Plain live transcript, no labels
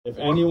If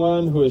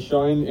anyone who is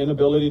showing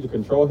inability to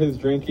control his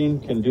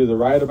drinking can do the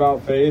right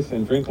about face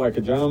and drink like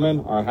a gentleman,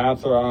 our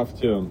hats are off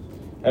to him.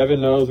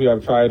 Heaven knows we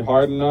have tried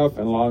hard enough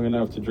and long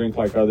enough to drink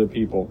like other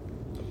people.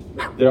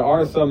 Here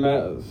are some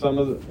of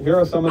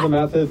the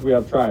methods we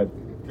have tried.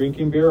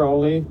 Drinking beer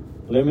only,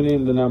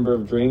 limiting the number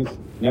of drinks,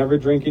 never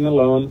drinking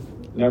alone,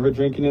 never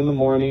drinking in the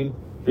morning,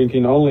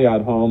 drinking only at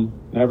home,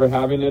 never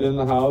having it in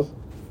the house,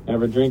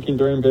 never drinking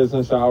during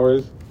business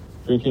hours,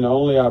 drinking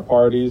only at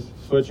parties,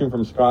 switching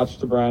from scotch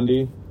to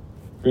brandy,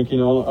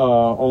 drinking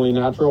only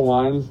natural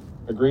wines,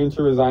 agreeing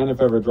to resign if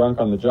ever drunk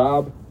on the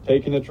job,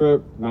 taking a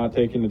trip, not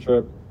taking a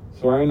trip,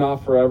 swearing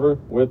off forever,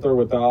 with or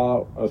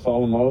without a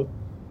solemn oath,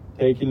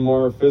 taking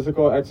more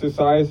physical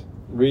exercise,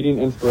 reading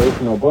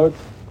inspirational books,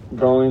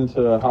 going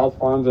to health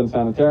farms and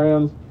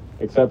sanitariums,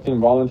 accepting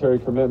voluntary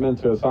commitment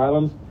to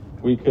asylums.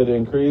 We could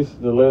increase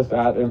the list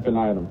ad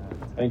infinitum.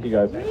 Thank you,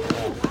 guys.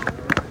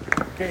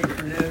 Okay,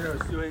 Fernando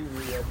is doing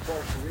the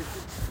 12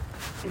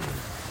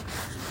 traditions.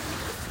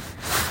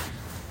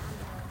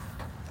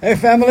 Hey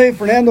family,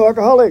 Fernando,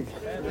 alcoholic.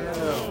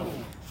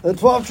 The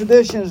 12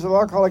 traditions of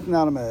Alcoholics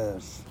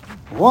Anonymous.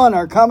 1.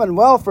 Our common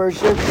welfare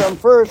should come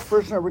first.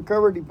 Personal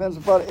recovery depends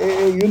upon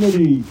AA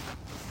unity.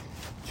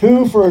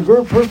 2. For a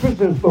group purpose,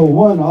 there's but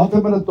one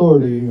ultimate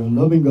authority, a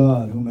loving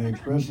God who may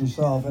express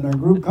himself in our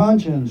group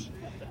conscience.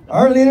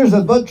 Our leaders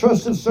are but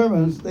trusted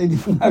servants, they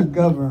do not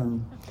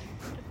govern.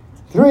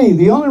 3.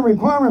 The only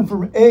requirement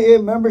for AA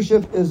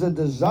membership is a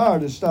desire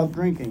to stop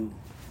drinking.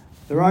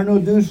 There are no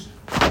dues.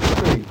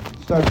 3.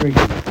 Start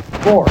drinking.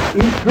 4.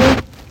 Each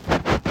group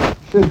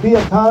should be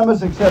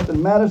autonomous except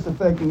in matters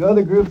affecting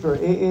other groups or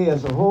AA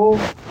as a whole.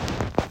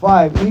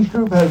 5. Each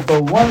group has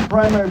but one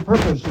primary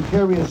purpose, to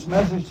carry its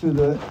message to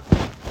the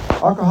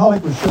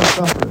alcoholic or still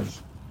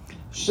sufferers.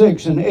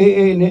 6. An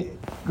AA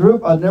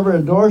group ought never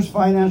endorse,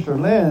 finance, or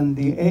lend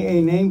the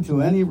AA name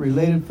to any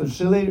related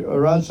facility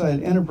or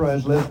outside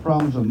enterprise lest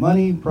problems of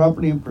money,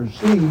 property, and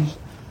prestige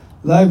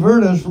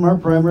divert us from our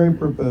primary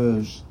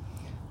purpose.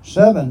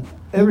 7.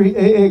 Every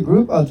AA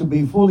group ought to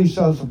be fully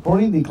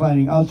self-supporting,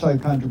 declining outside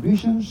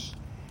contributions.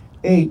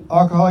 8.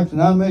 Alcoholics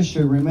Anonymous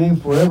should remain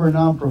forever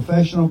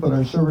non-professional, but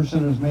our service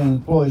centers may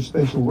employ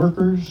special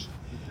workers.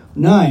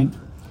 9.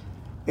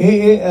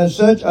 AA as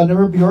such ought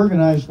never be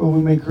organized, but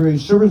we may create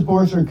service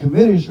boards or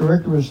committees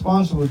directly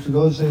responsible to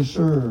those they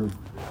serve.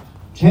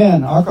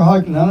 10.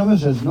 Alcoholics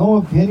Anonymous has no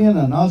opinion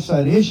on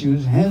outside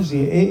issues, hence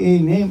the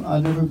AA name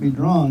ought never be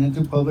drawn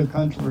into public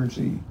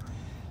controversy.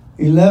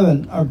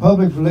 11. Our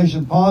public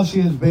relation policy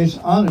is based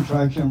on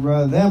attraction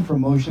rather than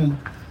promotion.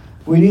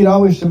 We need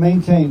always to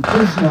maintain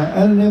personal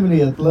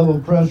anonymity at the level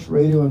of press,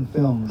 radio, and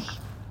films.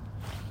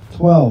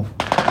 12.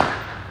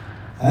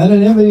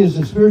 Anonymity is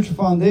the spiritual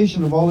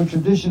foundation of all the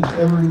traditions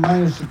ever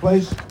remind us to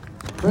place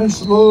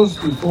principles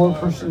before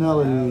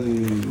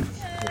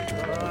personalities.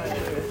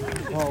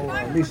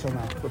 Oh, Lisa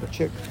now for the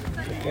chick.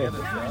 Okay.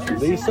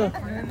 Lisa?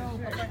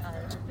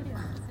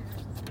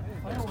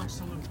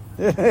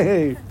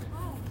 Hey.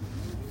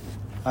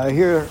 I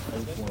hear. I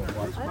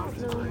don't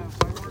know.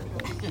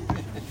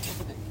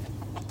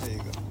 There you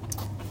go.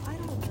 I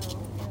don't know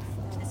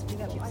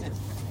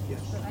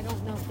if I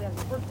don't know if we have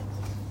a birthday.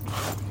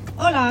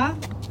 Hola.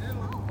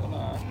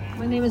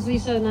 My name is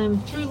Lisa, and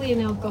I'm truly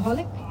an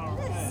alcoholic.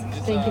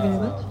 Thank you very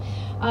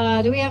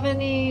much. Do we have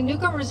any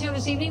newcomers here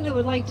this evening that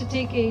would like to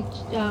take a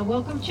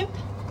welcome chip?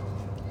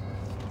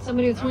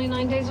 Somebody with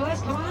 29 days or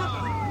less, come on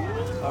up.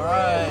 All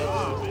right.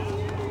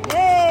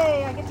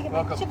 Yay! I get to get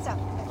Welcome. my chips out.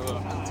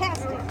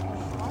 Fantastic. Here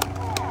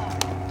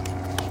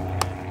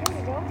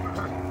we go.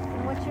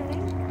 And what's your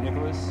name?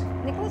 Nicholas.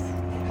 Nicholas?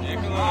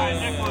 Nicholas. All right,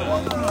 Nicholas.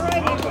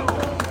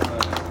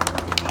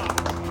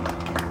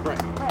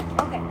 Right. Right,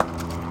 okay.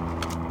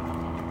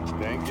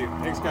 Thank you.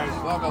 Thanks, guys.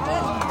 Welcome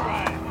home. All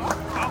right.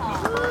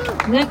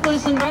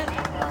 Nicholas and Brett.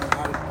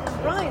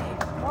 Brian.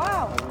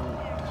 Wow.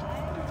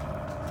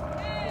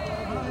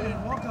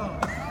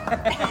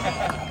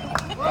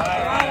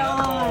 Right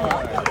on.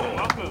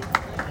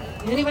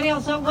 Anybody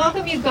else? So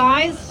welcome, you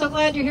guys. So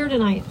glad you're here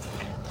tonight.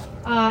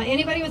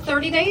 Anybody with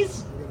 30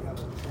 days?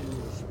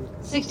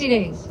 60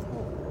 days?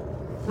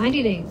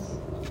 90 days?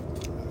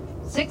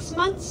 6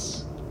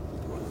 months?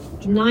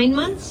 9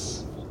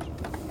 months?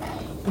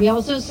 We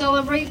also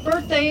celebrate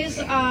birthdays.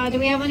 Do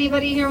we have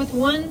anybody here with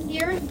 1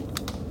 year?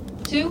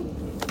 2,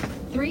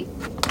 3,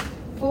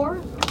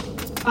 4,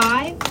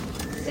 5,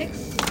 6,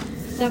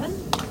 7,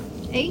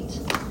 8,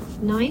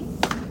 9,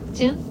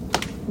 10,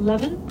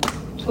 11,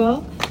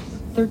 12,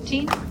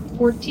 13,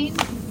 14,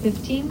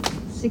 15,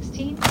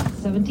 16,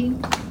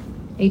 17,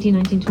 18,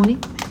 19, 20.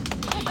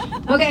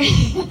 Okay.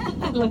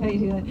 I love how you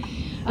do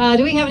that.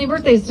 Do we have any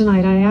birthdays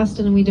tonight? I asked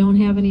and we don't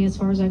have any as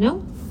far as I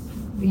know.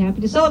 Be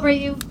happy to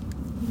celebrate you.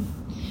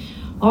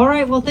 All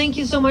right, well, thank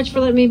you so much for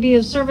letting me be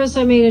of service.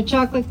 I made a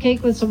chocolate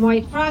cake with some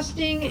white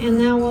frosting, and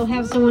now we'll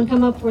have someone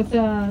come up with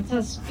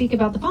to speak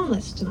about the phone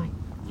list tonight.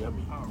 Yep.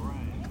 All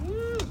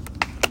right.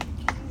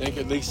 Thank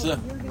you, Lisa.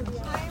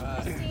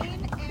 I'm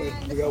Christine,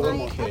 and You got one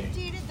more. I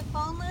updated the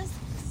phone list,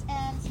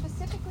 and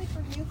specifically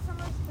for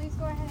newcomers, please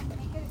go ahead and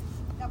make it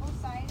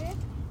double-sided.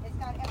 It's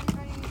got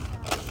everybody's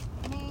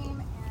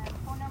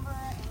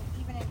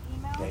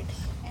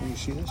you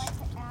see this? If you'd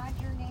like to add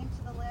your name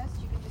to the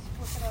list, you can just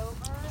flip it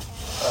over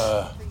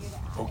and for you to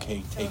add.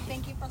 Okay, So take it.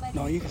 thank you for letting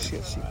No, me you can see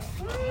it. See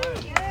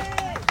it.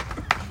 Yay.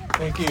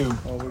 Thank you.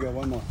 Oh, we got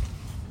one more.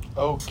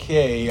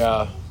 Okay,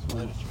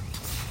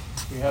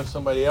 we have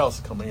somebody else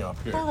coming up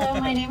here. Hello,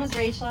 my name is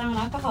Rachel. I'm an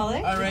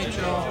alcoholic. Hi,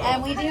 Rachel.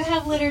 And we do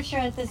have literature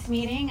at this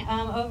meeting.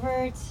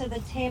 Over to the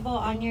table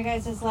on your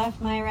guys' left,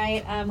 my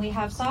right, we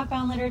have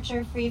softbound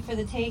literature free for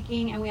the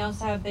taking, and we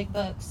also have big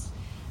books,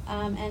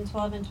 and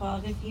 12 and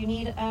 12. If you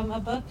need a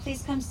book,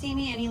 please come see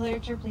me. Any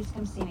literature, please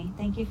come see me.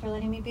 Thank you for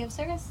letting me be of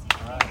service.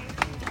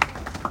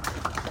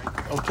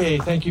 Okay,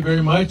 thank you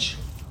very much.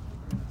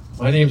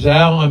 My name's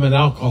Al. I'm an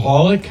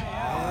alcoholic.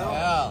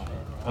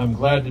 I'm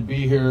glad to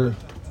be here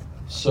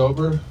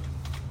sober,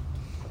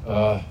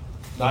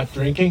 not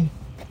drinking.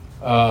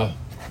 I'm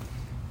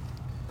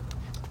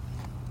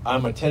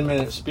a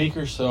 10-minute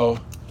speaker, so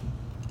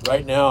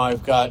right now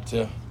I've got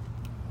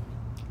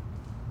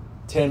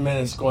 10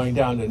 minutes going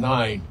down to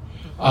 9.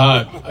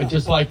 I'd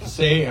just like to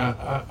say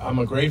I'm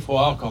a grateful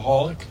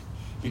alcoholic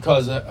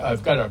because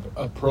I've got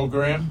a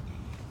program,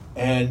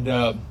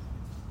 and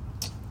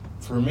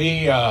for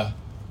me,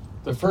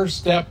 the first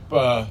step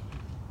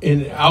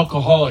in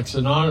Alcoholics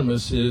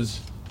Anonymous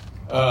is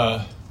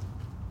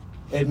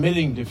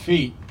admitting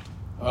defeat.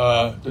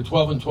 The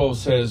 12 and 12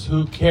 says,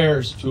 who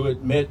cares to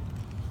admit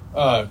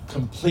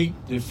complete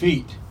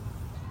defeat?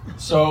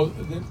 So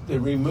the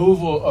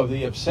removal of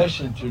the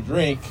obsession to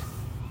drink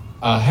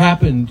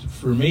happened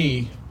for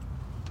me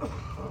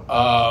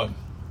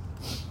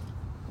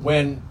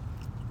when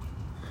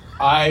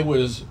I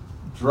was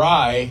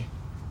dry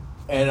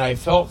and I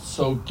felt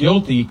so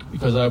guilty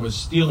because I was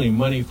stealing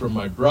money from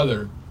my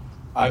brother.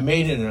 I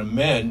made an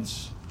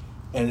amends,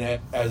 and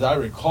as I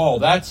recall,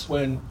 that's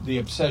when the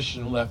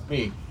obsession left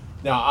me.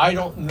 Now, I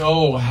don't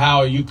know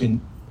how you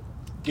can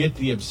get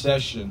the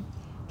obsession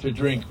to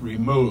drink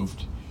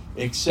removed,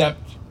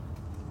 except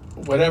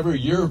whatever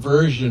your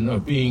version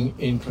of being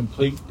in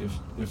complete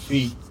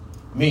defeat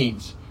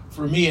means.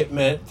 For me, it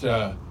meant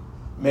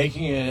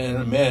making an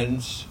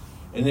amends,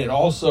 and it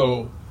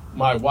also,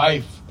 my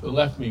wife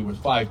left me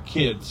with 5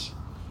 kids,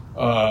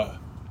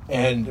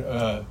 and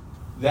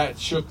that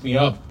shook me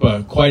up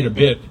quite a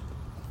bit.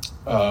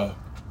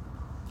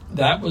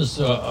 That was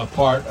a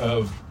part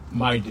of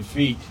my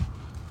defeat.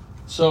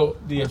 So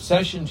the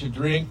obsession to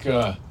drink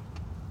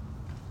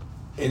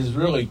is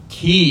really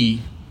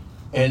key.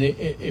 And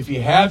if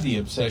you have the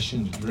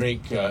obsession to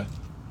drink,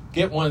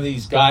 get one of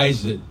these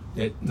guys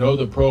that know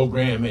the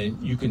program,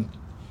 and you can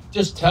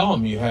just tell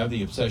them you have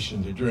the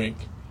obsession to drink.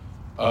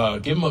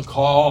 Give them a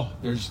call.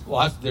 There's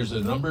a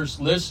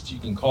numbers list you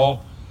can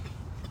call.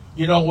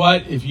 You know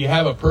what? If you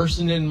have a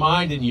person in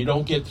mind and you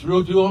don't get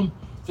through to them,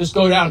 just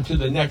go down to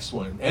the next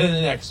one and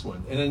the next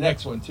one and the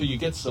next one until you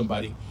get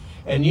somebody.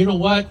 And you know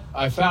what?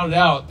 I found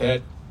out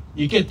that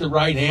you get the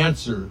right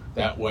answer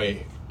that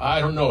way.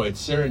 I don't know.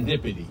 It's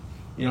serendipity.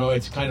 You know,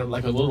 it's kind of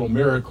like a little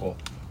miracle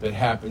that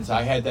happens.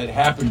 I had that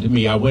happen to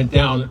me. I went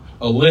down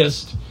a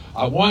list.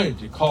 I wanted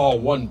to call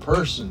one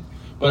person,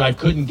 but I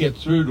couldn't get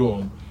through to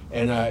him.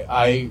 And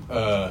I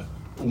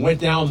went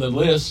down the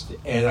list,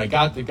 and I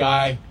got the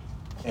guy,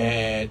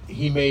 and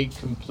he made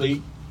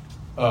complete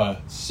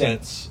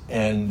sense.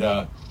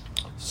 And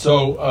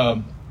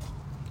so,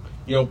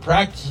 you know,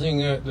 practicing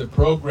the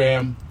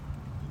program,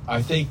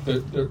 I think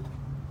the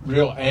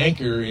real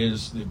anchor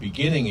is, the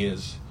beginning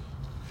is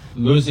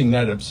losing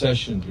that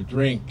obsession to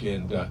drink.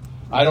 And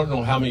I don't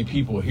know how many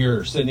people here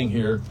are sitting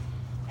here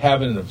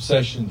having an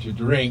obsession to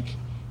drink.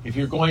 If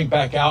you're going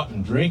back out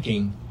and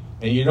drinking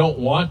and you don't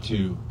want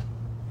to,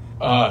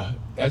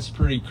 that's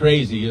pretty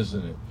crazy,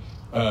 isn't it?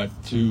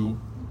 To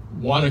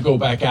want to go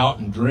back out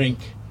and drink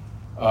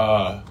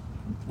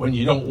when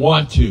you don't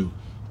want to.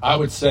 I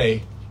would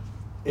say,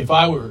 if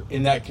I were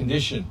in that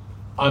condition,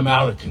 I'm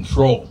out of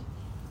control.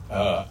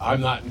 I'm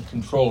not in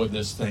control of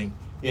this thing.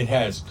 It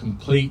has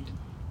complete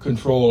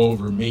control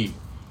over me.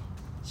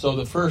 So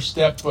the first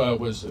step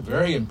was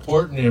very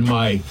important in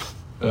my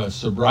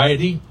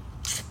sobriety.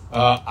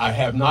 I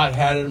have not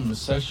had an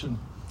obsession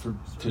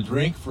to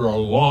drink for a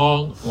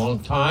long, long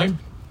time.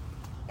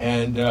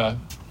 And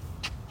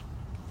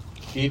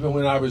even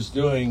when I was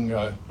doing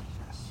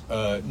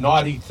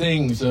naughty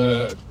things,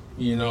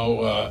 you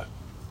know,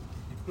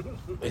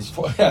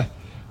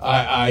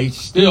 I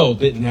still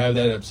didn't have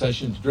that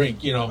obsession to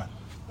drink. You know,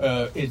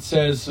 it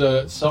says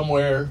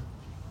somewhere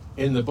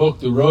in the book,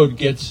 the road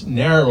gets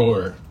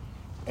narrower.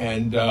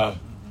 And,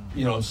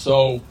 you know,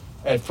 so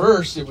at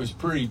first it was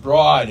pretty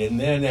broad. And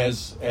then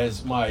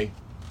as my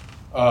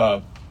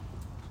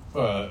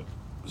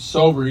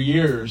sober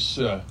years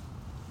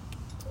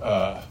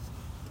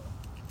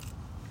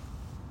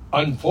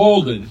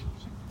unfolded,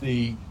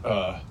 the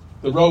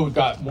road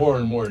got more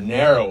and more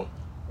narrow.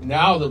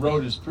 Now the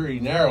road is pretty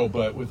narrow,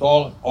 but with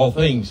all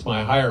things,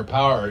 my higher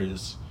power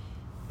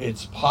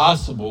it's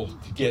possible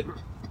to get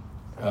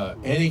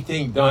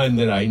anything done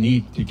that I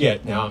need to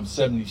get. Now I'm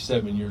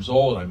 77 years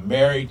old. I'm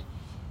married.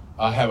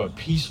 I have a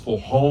peaceful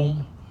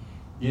home.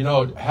 You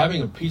know,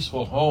 having a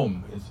peaceful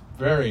home is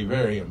very,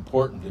 very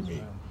important to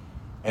me.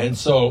 And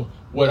so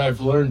what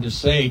I've learned to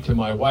say to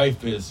my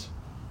wife is,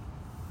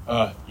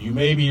 you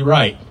may be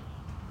right.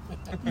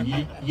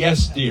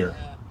 Yes, dear.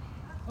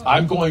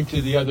 I'm going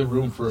to the other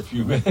room for a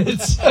few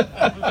minutes.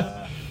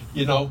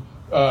 You know,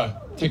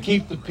 to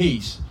keep the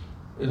peace.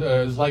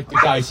 It's like the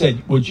guy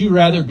said, would you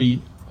rather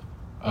be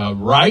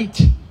right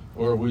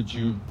or would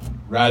you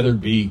rather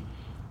be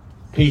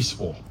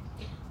peaceful?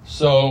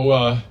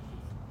 So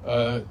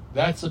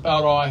that's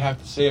about all I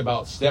have to say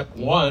about step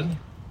one.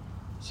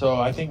 So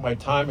I think my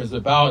time is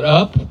about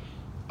up.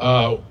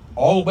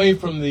 All the way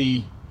from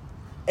the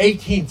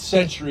 18th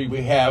century,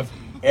 we have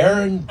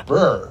Aaron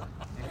Burr.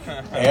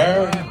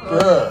 Aaron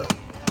Burr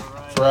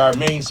for our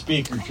main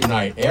speaker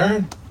tonight.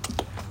 Aaron?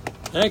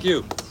 Thank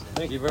you.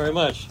 Thank you very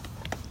much.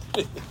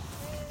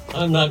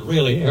 I'm not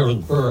really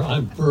Aaron Burr.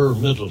 I'm Burr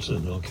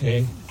Middleton,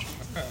 okay?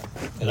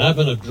 And I've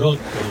been a drunk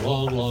for a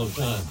long, long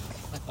time.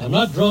 I'm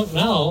not drunk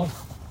now,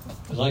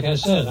 because like I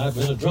said, I've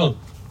been a drunk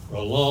for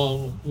a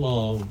long,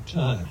 long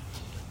time.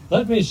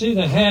 Let me see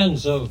the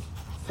hands of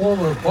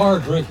former bar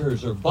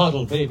drinkers or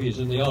bottle babies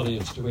in the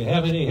audience. Do we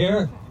have any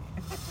here?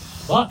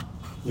 But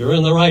you're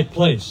in the right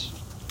place.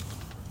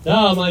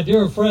 Now, my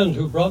dear friend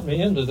who brought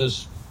me into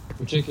this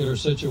particular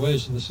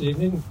situation this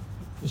evening,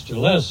 Mr.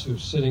 Les,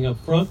 who's sitting up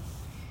front,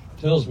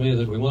 tells me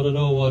that we want to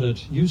know what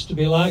it used to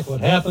be like,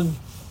 what happened,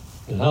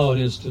 and how it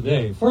is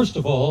today. First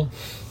of all,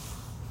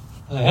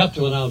 I have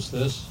to announce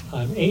this.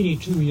 I'm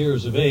 82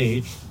 years of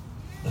age.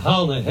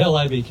 How in the hell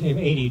I became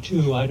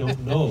 82, I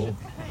don't know.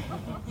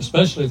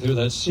 Especially through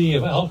that sea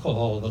of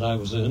alcohol that I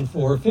was in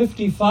for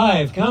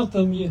 55, count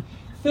them,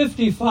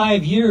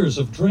 55 years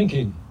of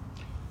drinking.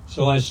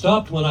 So I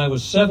stopped when I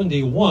was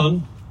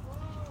 71.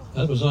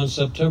 That was on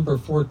September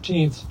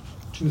 14th,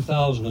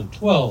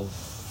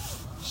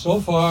 2012.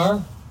 So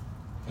far,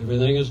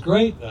 everything is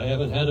great. I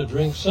haven't had a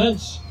drink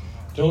since.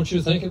 Don't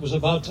you think it was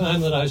about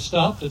time that I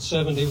stopped at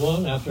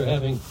 71 after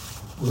having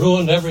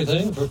ruined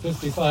everything for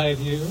 55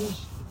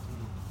 years?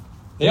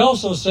 They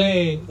also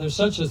say there's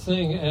such a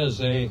thing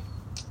as a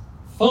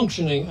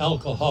functioning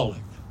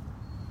alcoholic.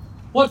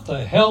 What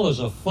the hell is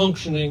a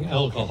functioning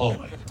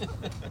alcoholic?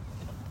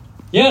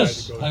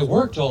 Yes, I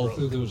worked all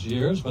through those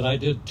years, but I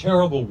did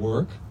terrible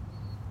work.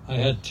 I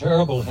had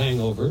terrible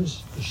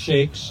hangovers, the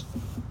shakes,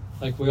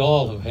 like we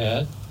all have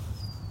had.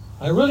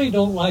 I really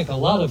don't like a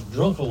lot of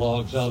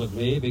drunkalogs out of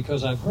me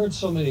because I've heard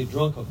so many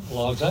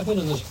drunkalogs. I've been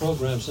in this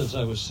program since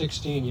I was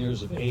 16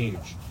 years of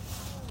age.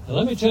 And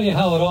let me tell you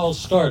how it all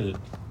started.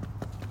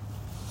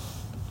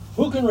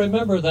 Who can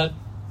remember that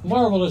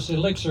marvelous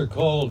elixir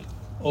called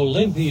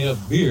Olympia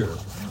beer?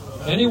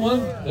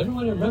 Anyone?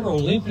 Anyone remember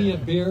Olympia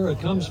beer?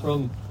 It comes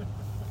from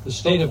the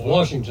state of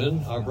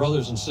Washington, our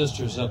brothers and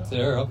sisters up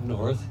there, up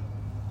north.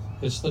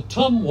 It's the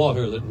Tum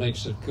water that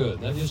makes it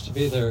good. That used to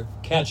be their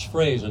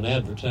catchphrase in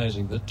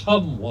advertising, the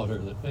Tum water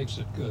that makes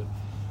it good.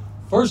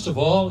 First of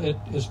all, it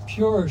is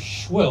pure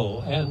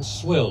schwill and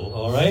swill,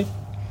 all right?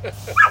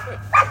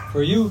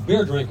 For you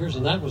beer drinkers,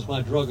 and that was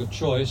my drug of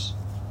choice,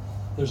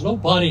 there's no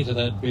body to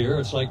that beer.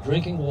 It's like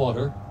drinking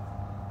water.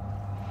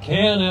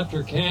 Can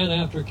after can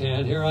after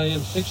can. Here I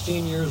am,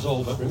 16 years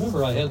old. But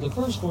remember, I had the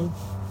first one.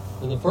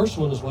 And the first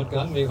one is what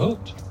got me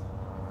hooked.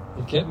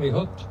 It kept me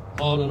hooked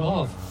on and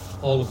off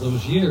all of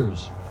those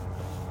years.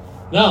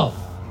 Now,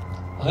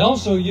 I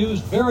also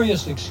used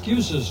various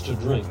excuses to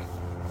drink.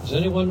 Does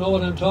anyone know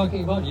what I'm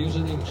talking about?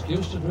 Using the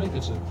excuse to drink?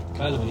 It's a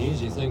kind of an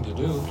easy thing to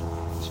do,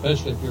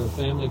 especially if you're a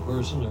family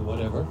person or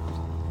whatever.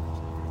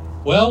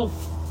 Well,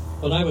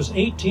 when I was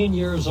 18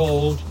 years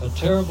old, a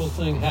terrible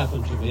thing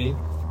happened to me.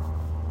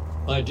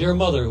 My dear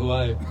mother, who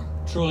I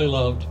truly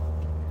loved,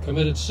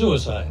 committed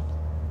suicide.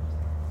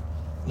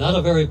 Not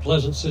a very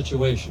pleasant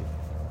situation.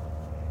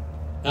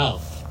 Now,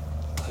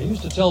 I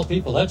used to tell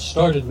people that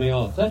started me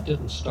off. That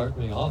didn't start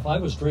me off. I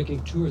was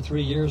drinking 2 or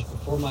 3 years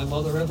before my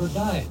mother ever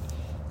died.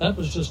 That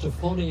was just a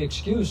phony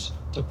excuse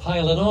to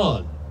pile it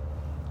on.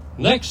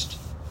 Next,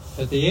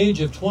 at the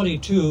age of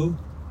 22,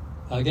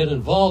 I get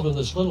involved in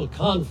this little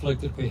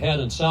conflict that we had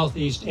in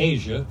Southeast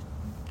Asia.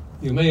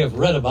 You may have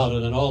read about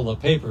it in all the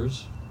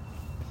papers.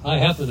 I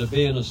happened to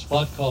be in a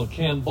spot called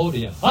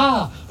Cambodia.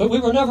 But we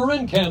were never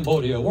in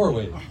Cambodia, were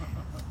we?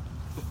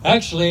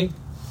 Actually,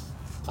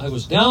 I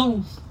was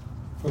down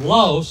from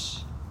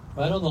Laos,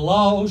 right on the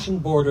Laotian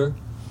border,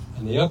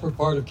 in the upper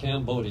part of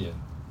Cambodia.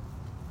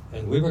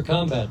 And we were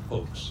combat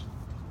folks.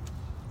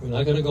 We're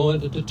not going to go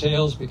into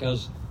details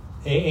because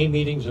AA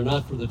meetings are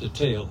not for the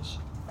details.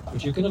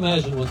 But you can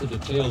imagine what the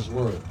details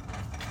were.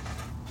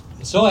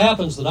 It so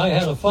happens that I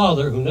had a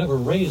father who never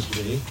raised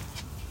me.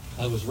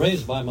 I was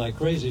raised by my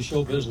crazy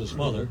show business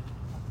mother.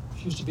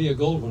 She used to be a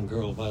Goldwyn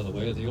girl, by the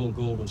way, at the old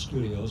Goldwyn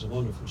Studios, a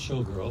wonderful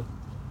showgirl.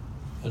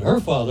 And her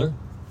father,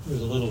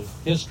 here's a little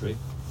history.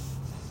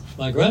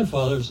 My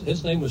grandfather's,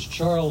 his name was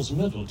Charles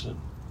Middleton.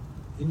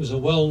 He was a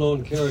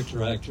well-known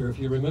character actor. If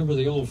you remember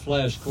the old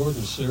Flash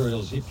Gordon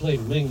serials, he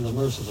played Ming the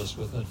Merciless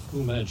with that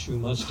Fu Manchu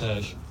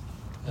mustache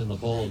and the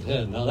bald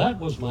head. Now that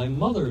was my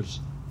mother's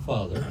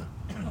father.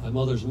 My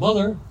mother's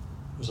mother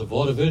was a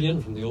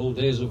vaudevillian from the old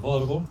days of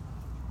vaudeville.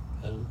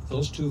 And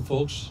those two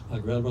folks, my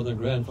grandmother and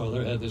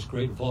grandfather, had this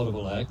great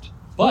vaudeville act.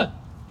 But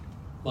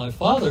my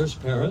father's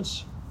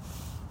parents,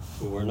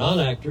 who were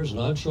non-actors,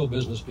 non-show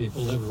business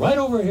people, lived right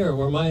over here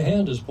where my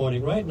hand is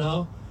pointing right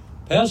now,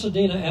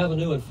 Pasadena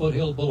Avenue and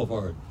Foothill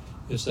Boulevard.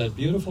 It's that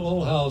beautiful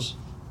old house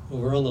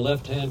over on the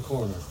left-hand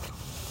corner.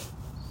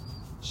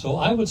 So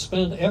I would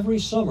spend every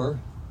summer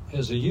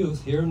as a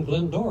youth here in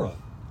Glendora.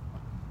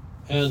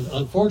 And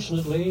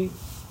unfortunately,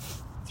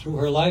 through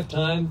her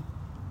lifetime,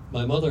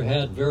 my mother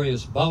had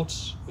various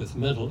bouts with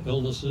mental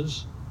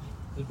illnesses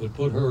that would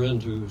put her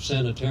into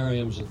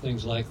sanitariums and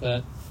things like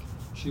that.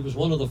 She was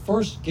one of the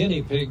first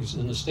guinea pigs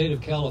in the state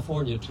of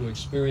California to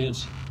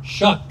experience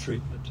shock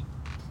treatment,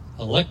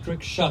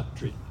 electric shock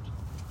treatment.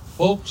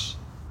 Folks,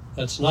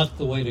 that's not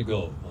the way to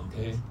go,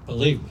 okay?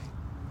 Believe me,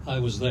 I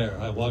was there.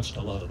 I watched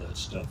a lot of that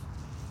stuff.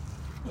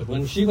 But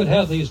when she would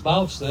have these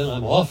bouts, then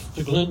I'm off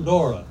to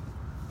Glendora.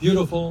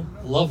 Beautiful,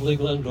 lovely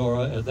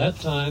Glendora. At that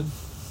time,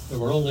 there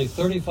were only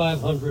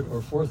 3,500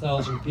 or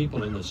 4,000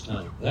 people in this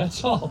town.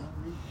 That's all.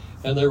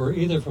 And they were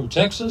either from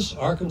Texas,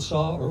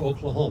 Arkansas, or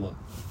Oklahoma.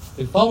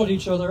 They followed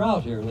each other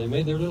out here, and they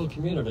made their little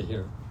community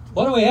here.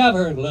 What do we have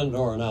here in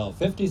Glendora now?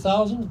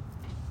 50,000?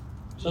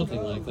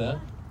 Something like that.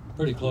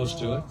 Pretty close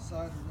to it.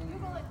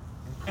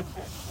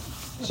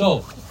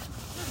 So,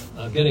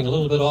 I'm getting a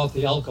little bit off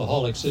the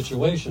alcoholic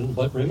situation,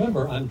 but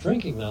remember, I'm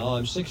drinking now.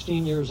 I'm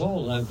 16 years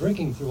old, and I'm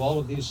drinking through all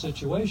of these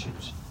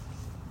situations.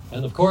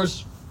 And of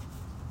course,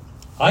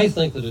 I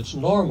think that it's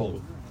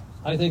normal.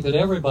 I think that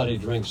everybody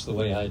drinks the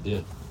way I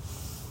did.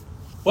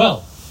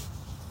 Well,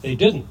 they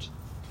didn't.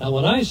 Now,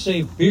 when I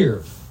say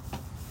beer,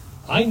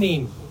 I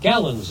mean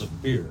gallons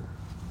of beer.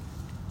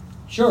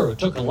 Sure, it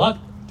took a lot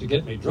to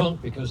get me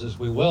drunk because, as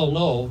we well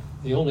know,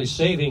 the only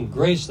saving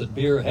grace that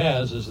beer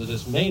has is that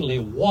it's mainly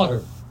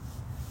water.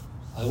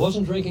 I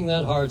wasn't drinking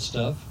that hard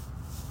stuff.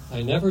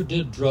 I never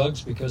did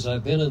drugs because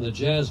I've been in the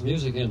jazz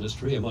music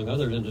industry, among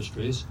other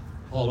industries,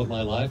 all of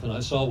my life, and I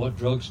saw what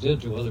drugs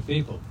did to other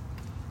people.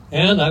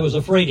 And I was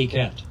a fraidy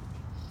cat.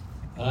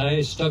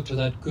 I stuck to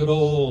that good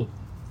old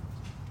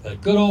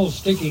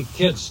sticky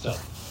kid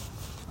stuff.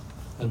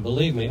 And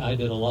believe me, I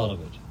did a lot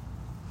of it.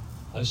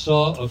 I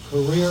saw a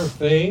career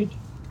fade,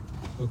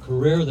 a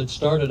career that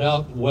started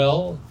out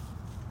well.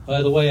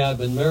 By the way, I've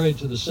been married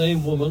to the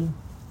same woman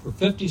for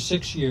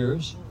 56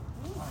 years.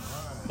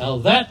 Now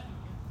that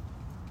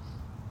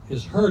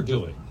is her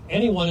doing.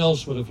 Anyone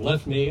else would have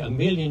left me a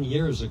million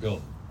years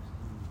ago.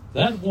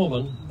 That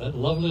woman, that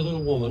lovely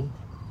little woman,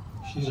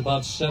 she's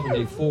about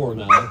 74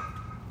 now.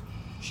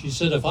 She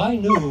said, if I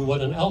knew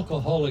what an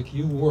alcoholic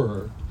you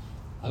were,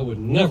 I would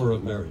never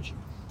have married you.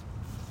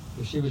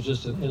 Because she was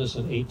just an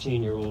innocent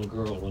 18-year-old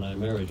girl when I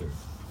married her,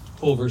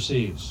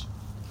 overseas.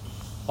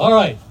 All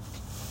right,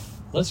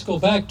 let's go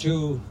back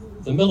to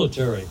the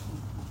military.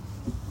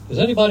 Has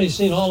anybody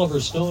seen Oliver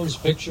Stone's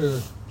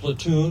picture,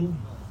 Platoon?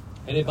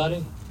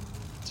 Anybody?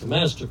 It's a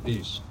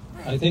masterpiece.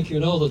 I think you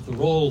know that the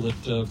role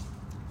that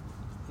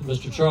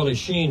Mr. Charlie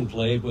Sheen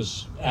played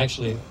was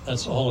actually,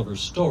 that's Oliver's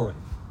story.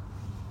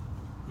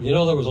 You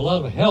know, there was a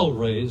lot of hell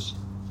raised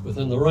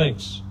within the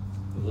ranks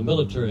of the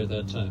military at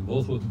that time,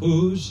 both with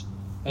booze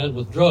and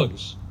with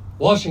drugs.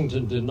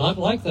 Washington did not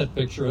like that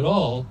picture at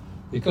all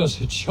because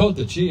it showed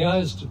the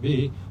GIs to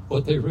be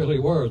what they really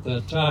were at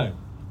that time.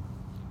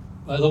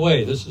 By the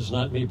way, this is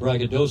not me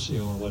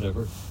braggadocio or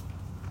whatever,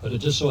 but it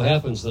just so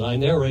happens that I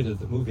narrated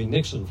the movie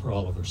Nixon for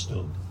Oliver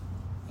Stone.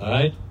 All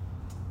right?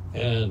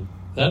 And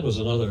that was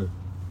another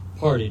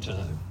party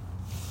time.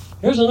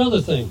 Here's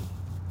another thing.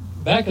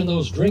 Back in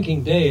those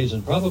drinking days,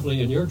 and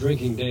probably in your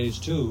drinking days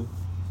too,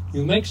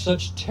 you make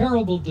such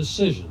terrible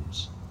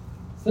decisions.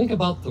 Think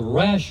about the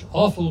rash,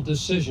 awful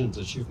decisions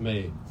that you've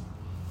made.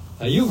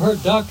 Now, you've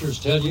heard doctors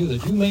tell you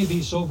that you may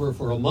be sober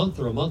for a month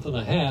or a month and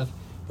a half,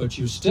 but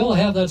you still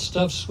have that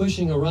stuff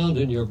swishing around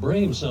in your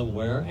brain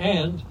somewhere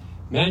and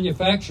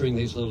manufacturing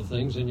these little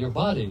things in your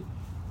body.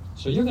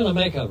 So you're going to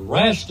make a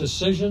rash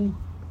decision.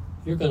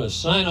 You're going to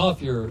sign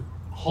off your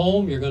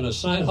home. You're going to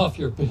sign off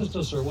your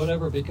business or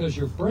whatever because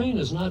your brain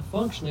is not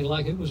functioning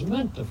like it was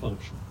meant to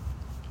function.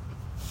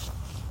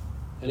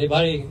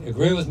 Anybody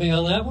agree with me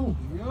on that one?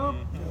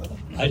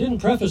 Yep. I didn't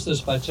preface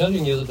this by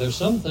telling you that there's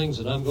some things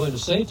that I'm going to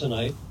say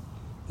tonight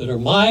that are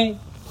my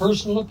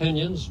personal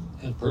opinions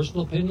and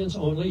personal opinions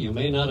only. You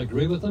may not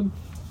agree with them.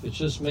 It's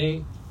just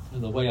me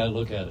and the way I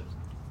look at it.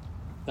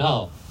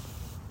 Now,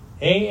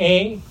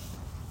 AA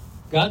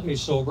got me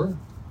sober.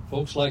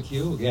 Folks like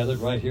you gathered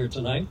right here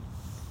tonight.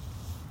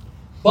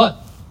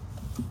 But,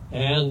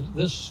 and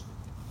this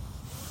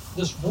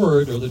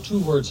word, or the two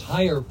words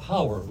higher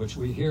power, which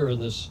we hear in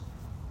these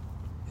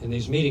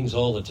meetings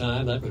all the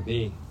time, that would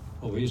be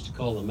what we used to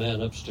call the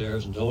man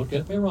upstairs. And don't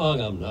get me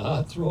wrong, I'm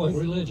not throwing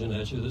religion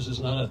at you. This is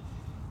not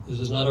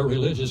a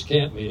religious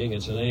camp meeting,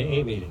 it's an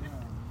AA meeting.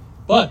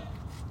 But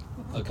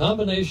a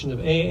combination of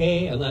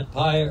AA and that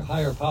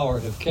higher power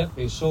have kept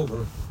me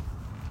sober,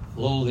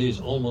 lo, these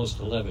almost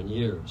 11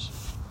 years.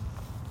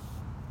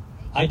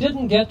 I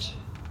didn't get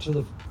to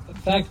the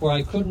fact where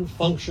I couldn't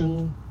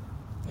function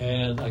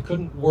and I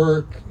couldn't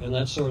work and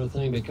that sort of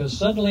thing, because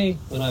suddenly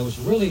when I was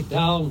really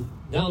down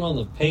on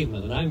the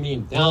pavement, and I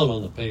mean down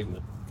on the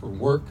pavement, for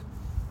work,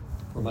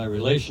 for my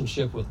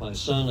relationship with my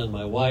son and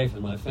my wife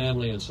and my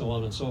family and so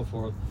on and so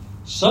forth,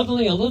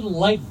 suddenly a little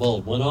light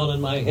bulb went on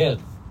in my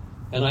head,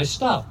 and I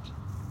stopped.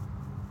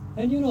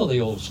 And you know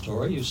the old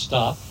story. You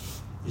stop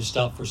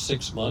for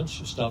 6 months,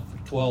 you stop for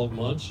 12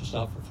 months, you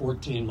stop for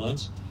 14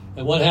 months,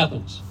 and what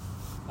happens?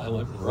 I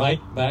went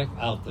right back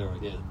out there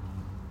again.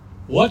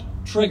 What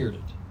triggered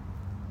it?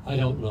 I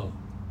don't know.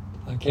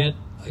 I can't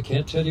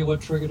tell you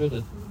what triggered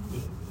it.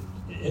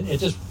 It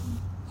just,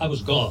 I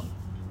was gone.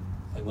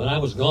 And when I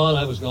was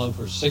gone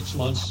for 6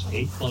 months,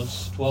 8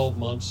 months, 12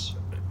 months,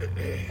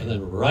 and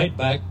then right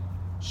back.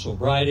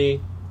 Sobriety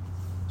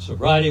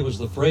was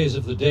the phrase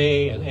of the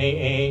day, and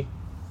AA.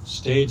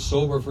 Stayed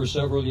sober for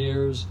several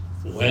years,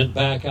 went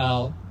back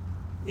out,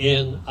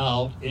 in,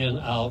 out, in,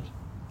 out.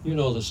 You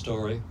know the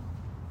story.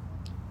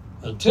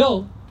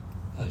 Until,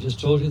 I just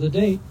told you the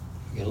date.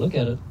 You can look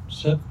at it,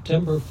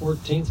 September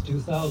 14th,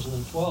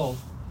 2012.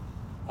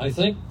 I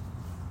think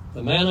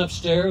the man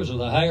upstairs, or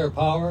the higher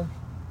power,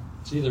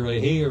 it's either a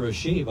he or a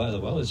she, by the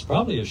way. Well, it's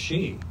probably a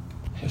she,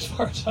 as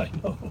far as I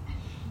know.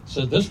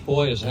 Said, this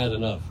boy has had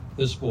enough,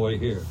 this boy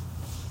here.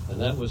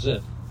 And that was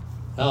it.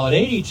 Now, at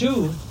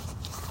 82,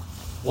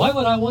 why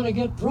would I want to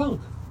get drunk?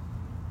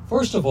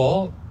 First of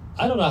all,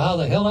 I don't know how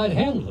the hell I'd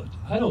handle it.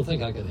 I don't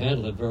think I could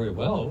handle it very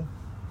well.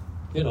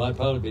 You know, I'd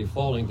probably be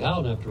falling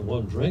down after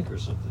one drink or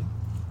something.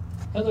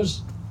 And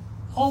there's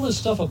all this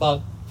stuff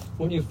about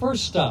when you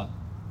first stop,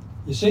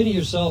 you say to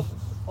yourself,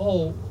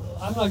 oh,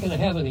 I'm not going to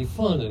have any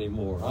fun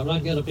anymore. I'm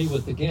not going to be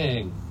with the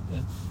gang.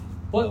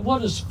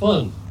 What is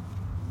fun?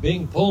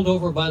 Being pulled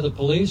over by the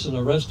police and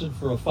arrested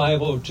for a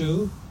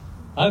 502?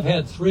 I've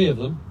had 3 of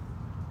them.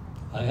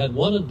 I had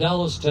 1 in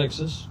Dallas,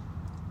 Texas,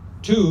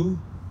 2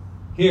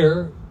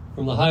 here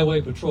from the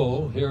Highway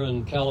Patrol here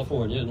in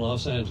California, in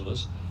Los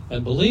Angeles.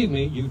 And believe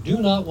me, you do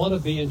not want to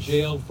be in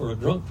jail for a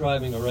drunk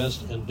driving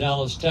arrest in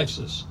Dallas,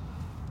 Texas,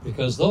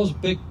 because those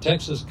big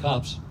Texas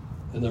cops,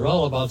 and they're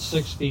all about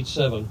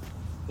 6'7",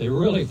 they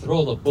really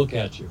throw the book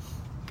at you.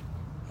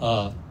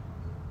 I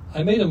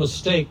made a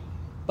mistake.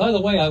 By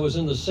the way, I was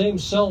in the same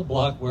cell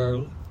block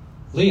where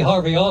Lee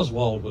Harvey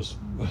Oswald was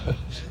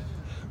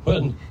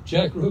when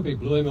Jack Ruby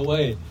blew him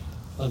away,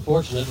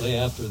 unfortunately,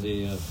 after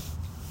the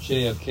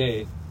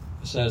JFK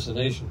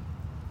assassination.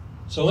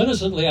 So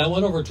innocently, I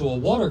went over to a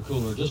water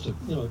cooler just to,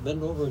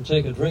 bend over and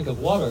take a drink of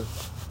water.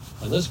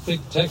 And this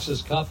big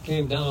Texas cop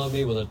came down on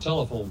me with a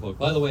telephone book.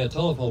 By the way, a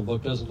telephone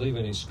book doesn't leave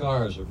any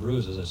scars or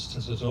bruises.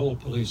 It's an old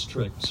police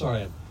trick.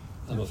 Sorry,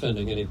 I'm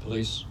offending any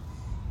policemen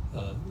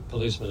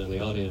in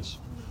the audience.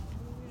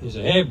 He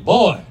said, "Hey,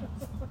 boy,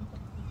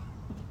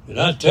 did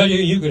I tell you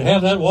you could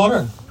have that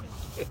water?"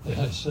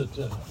 And I said,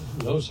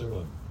 "No, sir.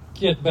 Well,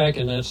 get back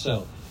in that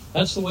cell."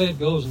 That's the way it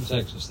goes in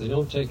Texas. They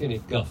don't take any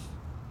guff.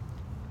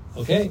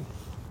 Okay?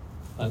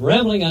 I'm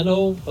rambling, I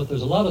know, but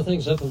there's a lot of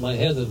things up in my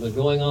head that have been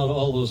going on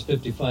all those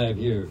 55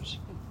 years.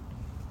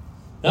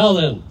 Now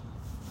then,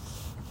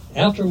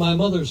 after my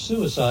mother's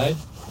suicide,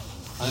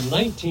 I'm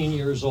 19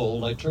 years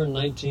old. I turned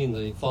 19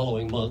 the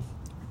following month.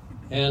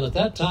 And at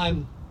that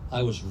time,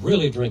 I was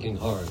really drinking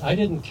hard. I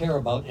didn't care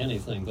about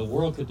anything. The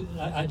world could,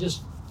 I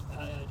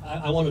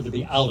wanted to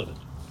be out of it.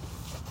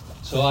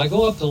 So I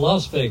go up to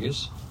Las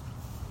Vegas,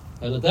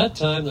 and at that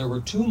time, there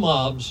were 2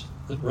 mobs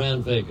that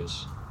ran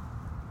Vegas.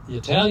 The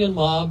Italian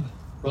mob,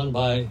 run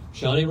by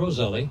Johnny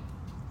Roselli,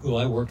 who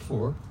I worked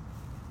for,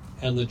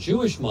 and the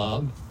Jewish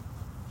mob,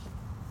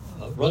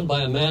 run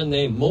by a man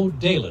named Mo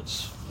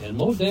Dalitz. And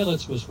Mo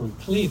Dalitz was from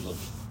Cleveland.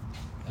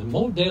 And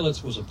Mo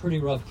Dalitz was a pretty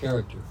rough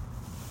character.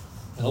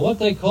 Now, what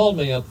they called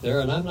me up there,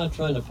 and I'm not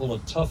trying to pull a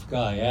tough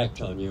guy act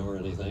on you or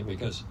anything,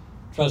 because,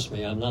 trust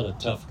me, I'm not a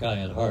tough guy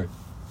at heart.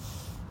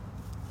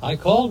 I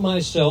called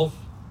myself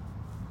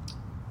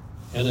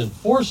an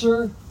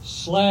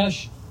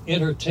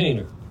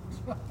enforcer/entertainer.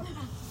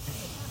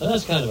 Now,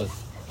 that's kind of an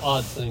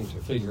odd thing to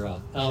figure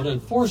out. Now, an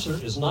enforcer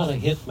is not a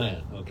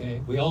hitman,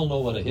 okay? We all know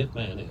what a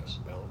hitman is.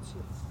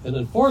 An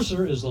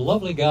enforcer is the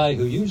lovely guy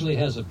who usually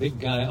has a big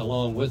guy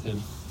along with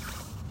him,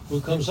 who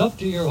comes up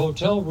to your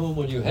hotel room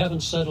when you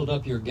haven't settled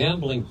up your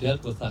gambling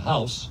debt with the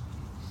house,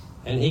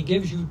 and he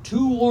gives you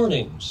 2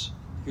 warnings.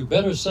 You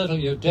better settle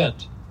your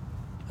debt.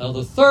 Now,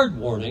 the 3rd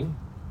warning,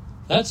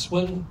 that's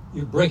when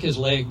you break his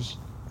legs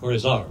or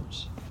his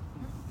arms.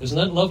 Isn't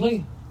that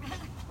lovely?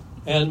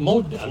 And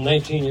I'm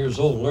 19 years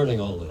old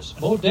learning all this.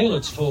 Mo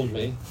Dalitz told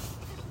me,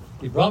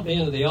 he brought me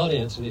into the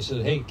audience and he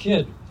said, "Hey,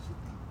 kid,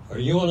 are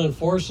you an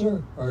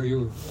enforcer or are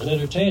you an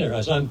entertainer?"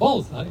 I said, "I'm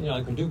both.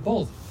 I can do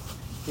both."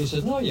 He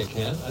said, "No, you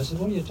can't." I said,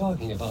 "What are you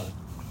talking about?"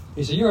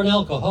 He said, "You're an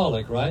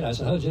alcoholic, right?" I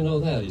said, "How'd you know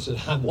that?" He said,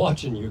 "I'm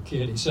watching you,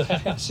 kid." He said,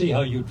 "I see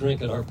how you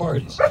drink at our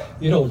parties.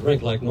 You don't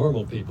drink like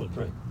normal people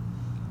drink."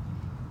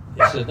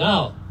 He said,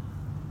 "Now,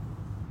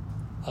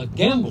 a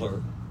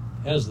gambler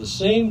has the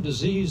same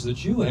disease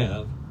that you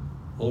have,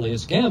 only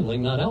it's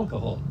gambling, not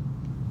alcohol.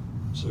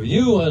 So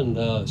you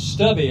and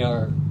Stubby,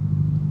 our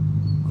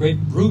great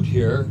brute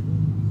here,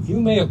 you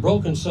may have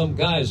broken some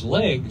guy's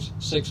legs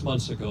 6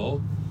 months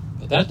ago,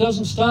 but that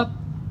doesn't stop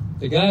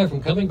the guy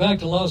from coming back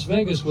to Las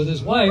Vegas with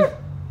his wife,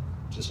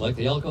 just like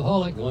the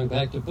alcoholic going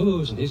back to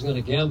booze, and he's going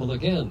to gamble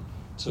again.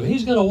 So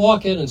he's going to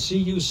walk in and see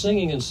you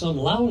singing in some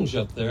lounge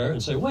up there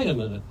and say, wait a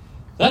minute,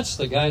 that's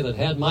the guy that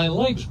had my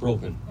legs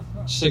broken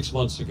 6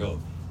 months ago.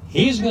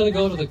 He's going to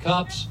go to the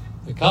cops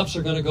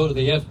are going to go to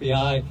the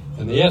FBI,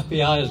 and the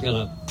FBI is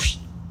going to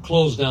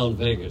close down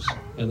Vegas,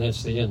 and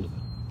that's the end of it.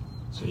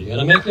 So you got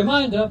to make your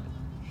mind up.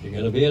 You're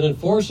going to be an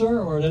enforcer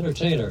or an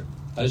entertainer.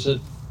 I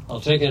said,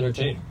 I'll take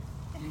entertainer.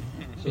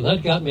 So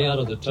that got me out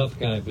of the tough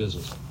guy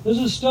business. This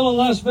is still a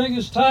Las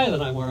Vegas tie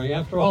that I'm wearing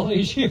after all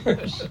these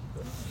years.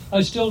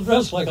 I still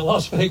dress like a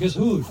Las Vegas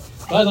hood.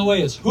 By the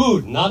way, it's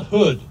hood, not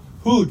hood.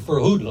 Hood for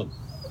hoodlum.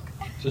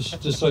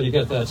 Just so you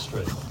get that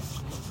straight.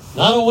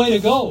 Not a way to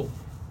go.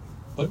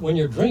 But when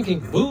you're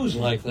drinking booze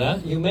like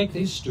that, you make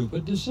these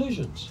stupid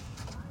decisions.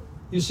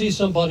 You see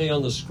somebody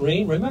on the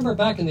screen. Remember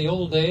back in the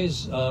old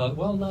days,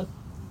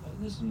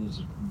 this is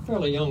a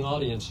fairly young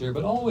audience here,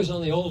 but always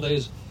on the old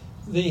days,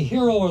 the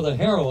hero or the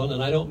heroine,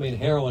 and I don't mean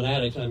heroin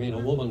addict, I mean a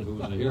woman who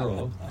was a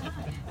hero,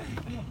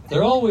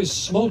 they're always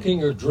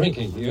smoking or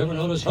drinking. You ever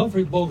notice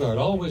Humphrey Bogart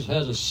always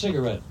has a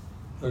cigarette,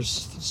 or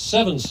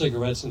 7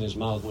 cigarettes in his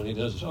mouth when he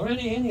does this, or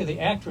any of the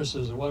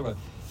actresses or whatever.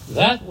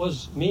 That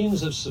was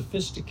means of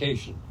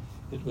sophistication.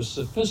 It was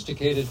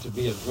sophisticated to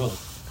be a drunk.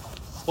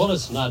 Well,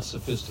 it's not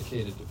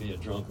sophisticated to be a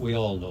drunk. We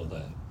all know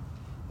that.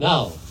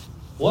 Now,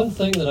 one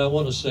thing that I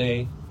want to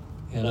say,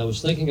 and I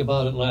was thinking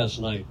about it last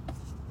night.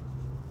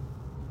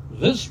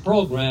 This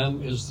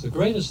program is the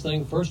greatest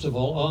thing, first of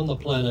all, on the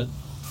planet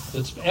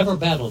that's ever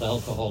battled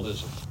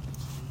alcoholism.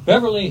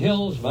 Beverly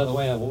Hills, by the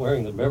way, I'm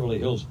wearing the Beverly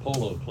Hills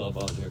Polo Club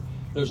on here.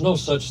 There's no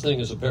such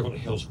thing as a Beverly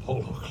Hills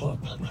Polo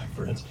Club, my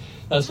friends.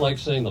 That's like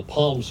saying the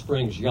Palm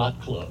Springs Yacht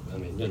Club. I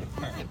mean,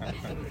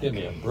 give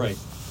me a break.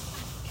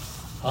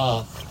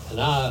 And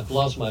now I've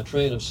lost my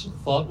train of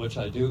thought, which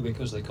I do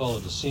because they call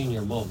it a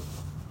senior moment.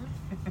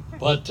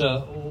 But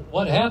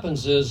what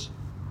happens is,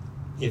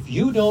 if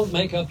you don't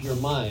make up your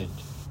mind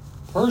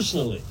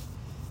personally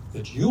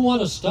that you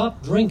want to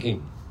stop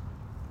drinking,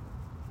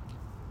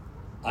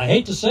 I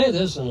hate to say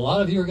this, and a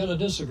lot of you are going to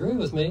disagree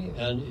with me,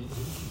 and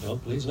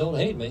please don't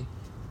hate me.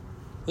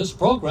 This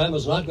program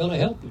is not going to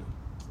help you.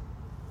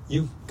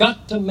 You've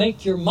got to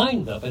make your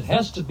mind up. It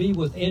has to be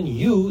within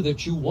you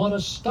that you want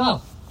to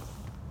stop.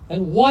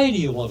 And why do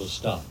you want to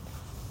stop?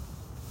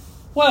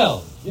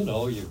 Well,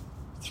 you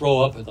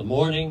throw up in the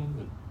morning,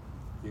 and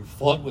you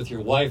fought with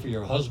your wife or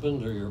your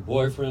husband or your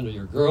boyfriend or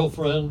your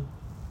girlfriend.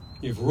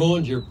 You've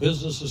ruined your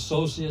business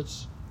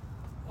associates.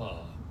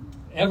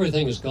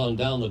 Everything has gone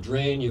down the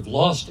drain. You've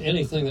lost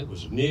anything that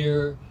was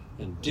near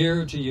and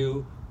dear to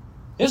you.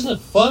 Isn't it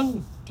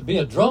fun to be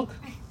a drunk?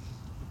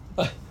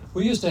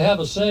 We used to have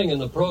a saying in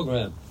the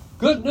program,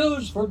 good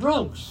news for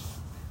drunks.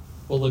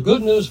 Well, the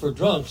good news for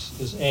drunks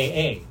is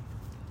AA.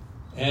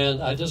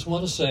 And I just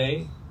want to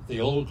say,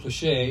 the old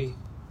cliche,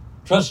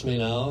 trust me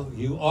now,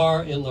 you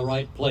are in the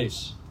right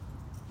place.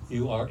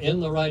 You are in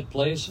the right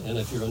place, and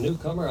if you're a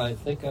newcomer, I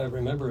think I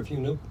remember a few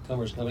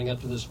newcomers coming up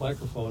to this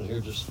microphone here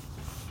just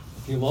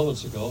a few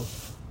moments ago.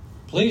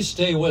 Please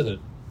stay with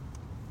it.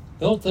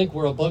 Don't think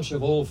we're a bunch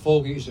of old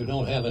fogies who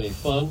don't have any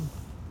fun,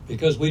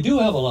 because we do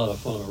have a lot of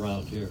fun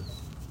around here.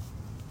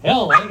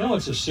 Hell, I know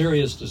it's a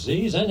serious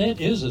disease, and it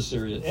is a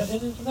serious,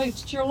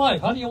 it's your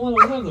life. How do you want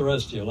to live the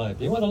rest of your life?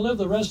 Do you want to live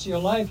the rest of your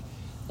life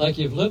like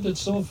you've lived it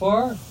so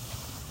far?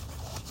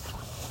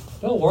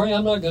 Don't worry,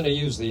 I'm not going to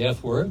use the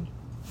F word.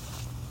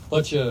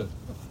 But you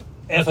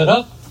F it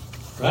up,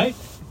 right?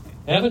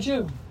 Haven't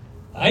you?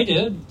 I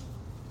did.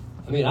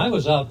 I mean, I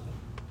was out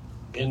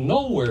in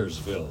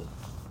Nowheresville.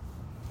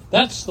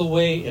 That's the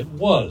way it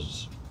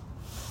was.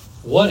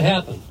 What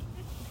happened?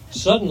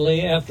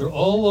 Suddenly, after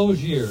all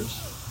those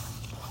years,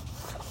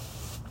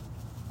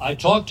 I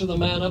talked to the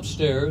man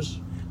upstairs.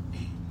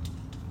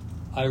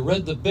 I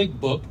read the big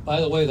book.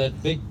 By the way,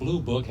 that big blue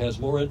book has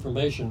more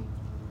information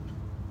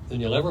than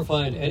you'll ever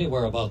find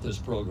anywhere about this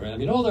program.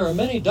 There are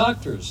many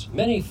doctors,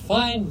 many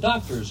fine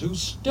doctors, who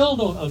still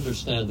don't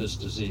understand this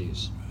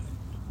disease.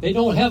 They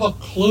don't have a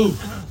clue.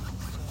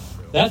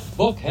 That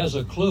book has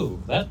a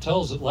clue. That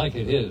tells it like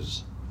it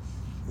is.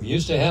 We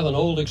used to have an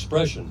old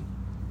expression.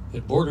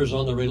 It borders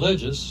on the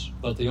religious,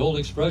 but the old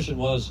expression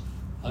was,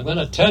 I'm going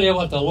to tell you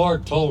what the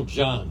Lord told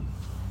John.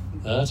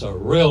 Now, that's a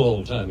real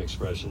old-time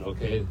expression,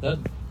 okay?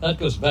 That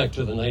goes back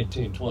to the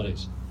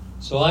 1920s.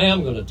 So I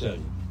am going to tell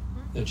you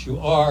that you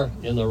are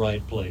in the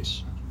right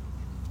place.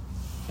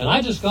 And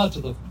I just got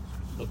to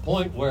the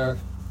point where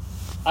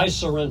I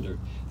surrendered.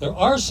 There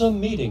are some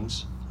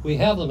meetings. We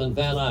have them in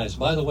Van Nuys.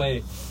 By the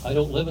way, I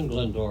don't live in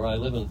Glendora. I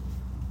live in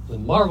the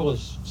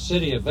marvelous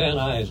city of Van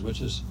Nuys, which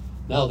is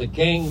now the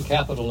gang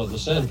capital of the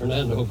San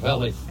Fernando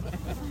Valley.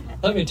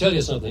 Let me tell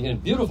you something. In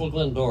beautiful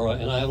Glendora,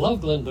 and I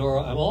love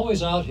Glendora, I'm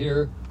always out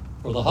here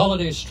for the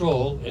holiday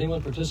stroll.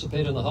 Anyone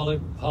participate in the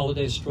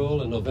holiday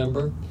stroll in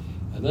November?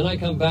 And then I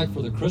come back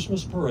for the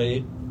Christmas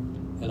parade,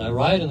 and I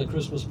ride in the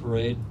Christmas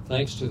parade,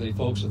 thanks to the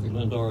folks at the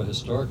Glendora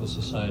Historical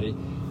Society.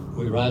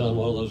 we ride on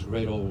one of those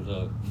great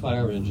old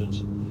fire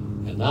engines.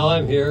 And now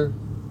I'm here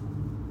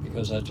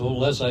because I told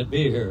Les I'd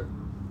be here.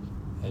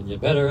 And you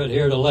better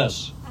adhere to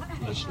Les.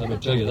 Let me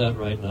tell you that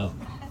right now.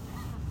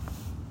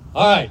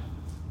 All right.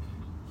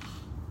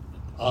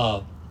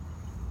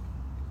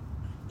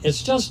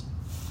 It's just,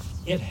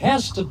 it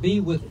has to be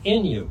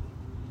within you.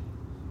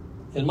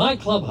 In my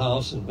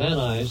clubhouse in Van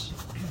Nuys,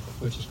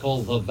 which is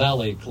called the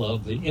Valley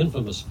Club, the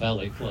infamous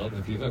Valley Club,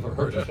 if you've ever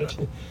heard of it,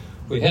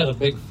 we had a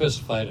big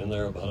fist fight in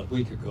there about a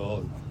week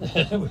ago.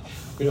 And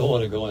we don't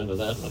want to go into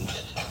that one.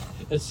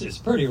 It's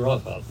pretty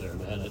rough out there,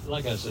 man.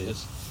 Like I say,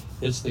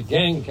 it's the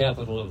gang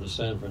capital of the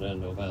San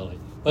Fernando Valley.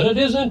 But it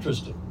is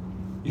interesting.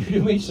 You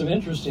do meet some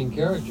interesting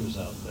characters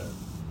out there.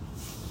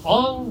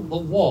 On the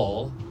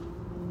wall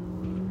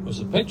was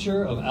a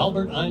picture of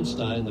Albert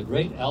Einstein, the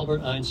great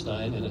Albert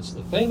Einstein, and it's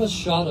the famous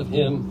shot of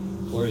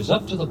him where he's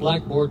up to the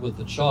blackboard with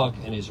the chalk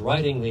and he's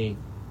writing the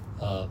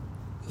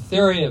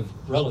theory of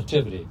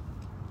relativity.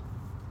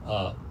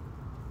 Now,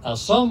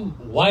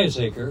 some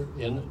wiseacre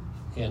in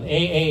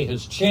AA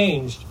has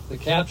changed the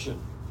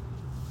caption,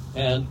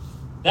 and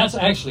that's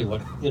actually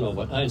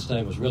what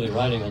Einstein was really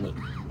writing on the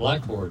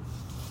blackboard.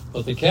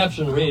 But the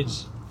caption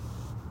reads,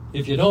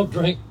 "If you don't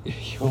drink,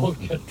 you won't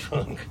get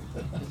drunk."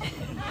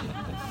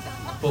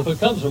 Well, if it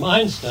comes from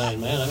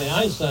Einstein, man, I mean,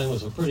 Einstein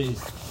was a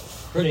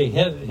pretty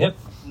hip,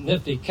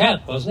 nifty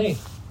cat, wasn't he?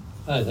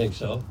 I think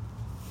so.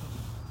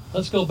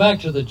 Let's go back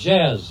to the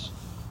jazz.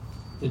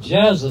 The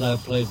jazz that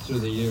I've played through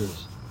the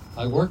years.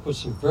 I worked with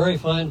some very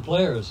fine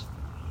players.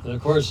 And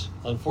of course,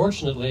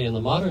 unfortunately, in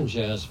the modern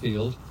jazz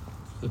field,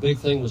 the big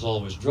thing was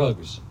always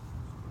drugs.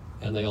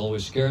 And they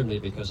always scared me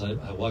because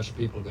I watched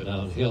people go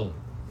downhill.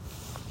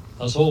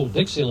 Us old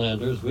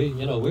Dixielanders, we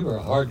were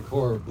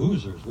hardcore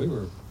boozers. We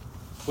were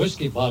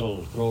whiskey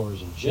bottle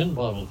throwers and gin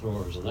bottle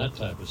throwers and that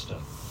type of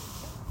stuff.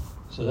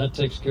 So that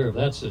takes care of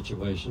that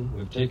situation.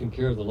 We've taken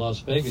care of the Las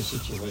Vegas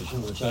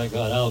situation, which I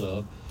got out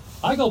of.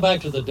 I go back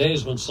to the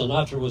days when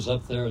Sinatra was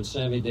up there and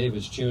Sammy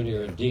Davis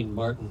Jr. and Dean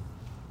Martin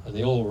and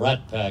the old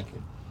Rat Pack.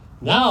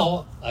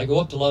 Now I go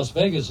up to Las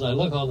Vegas and I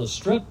look on the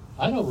strip.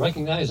 I don't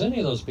recognize any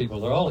of those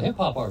people. They're all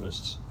hip-hop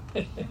artists.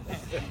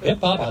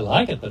 Hip-hop, I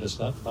like it, but it's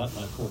not my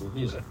form of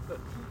music.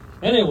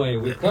 Anyway,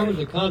 we've covered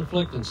the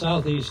conflict in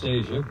Southeast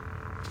Asia.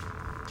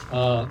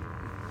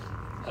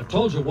 I've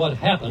told you what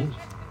happened.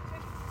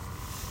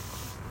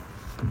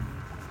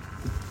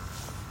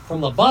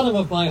 From the bottom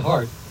of my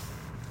heart,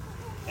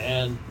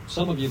 and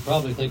some of you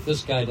probably think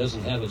this guy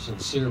doesn't have a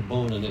sincere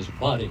bone in his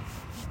body.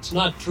 It's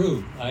not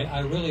true.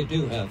 I really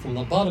do have. From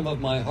the bottom of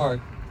my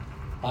heart,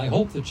 I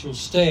hope that you'll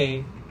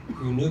stay,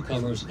 you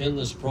newcomers, in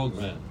this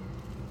program.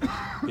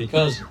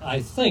 Because I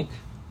think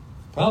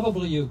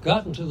probably you've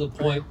gotten to the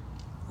point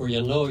where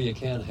you know you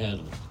can't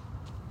handle it.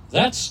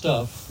 That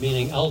stuff,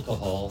 meaning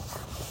alcohol,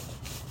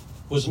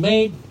 was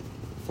made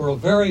for a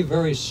very,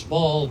 very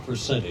small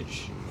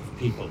percentage of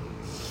people.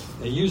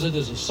 They use it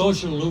as a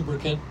social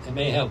lubricant. They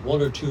may have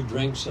one or two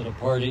drinks at a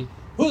party.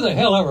 Who the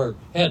hell ever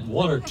had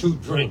one or two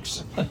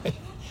drinks?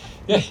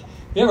 You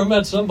ever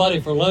met somebody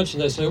for lunch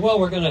and they say, well,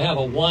 we're going to have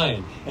a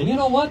wine. And you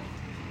know what?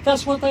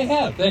 That's what they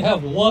have. They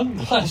have one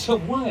glass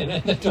of wine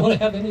and they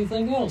don't have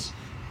anything else.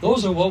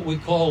 Those are what we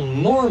call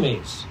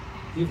normies.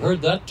 You've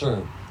heard that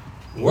term.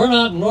 We're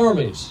not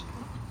normies.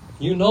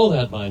 You know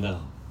that by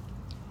now.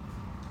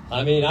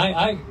 I mean,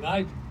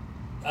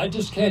 I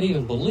just can't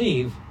even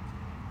believe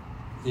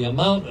the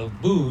amount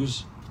of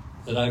booze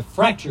that I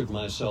fractured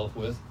myself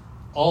with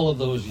all of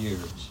those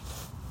years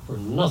for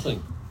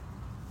nothing,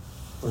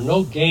 for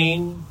no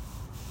gain.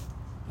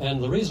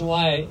 And the reason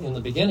why in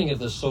the beginning of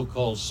this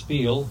so-called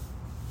spiel,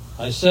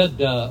 I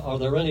said, are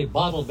there any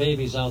bottle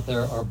babies out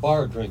there or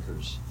bar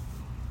drinkers?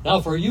 Now,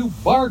 for you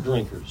bar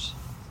drinkers,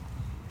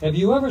 have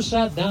you ever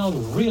sat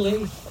down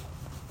really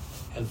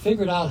and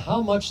figured out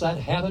how much that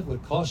habit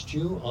would cost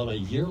you on a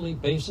yearly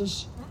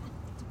basis?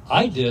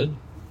 I did.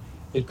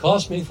 It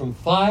cost me from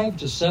 $5,000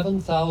 to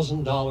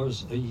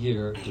 $7,000 a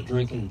year to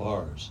drink in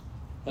bars.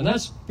 And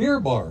that's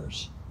beer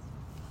bars,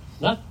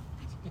 not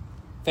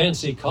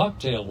fancy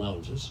cocktail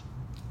lounges.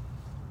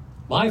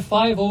 My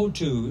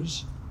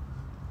 502s,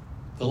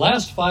 the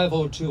last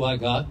 502 I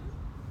got,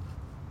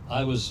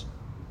 I was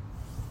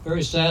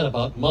very sad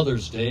about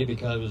Mother's Day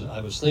because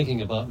I was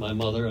thinking about my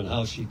mother and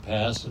how she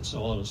passed and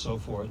so on and so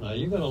forth. Now,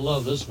 you're going to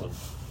love this one.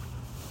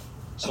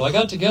 So I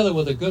got together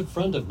with a good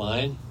friend of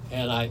mine,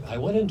 and I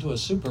went into a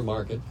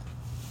supermarket.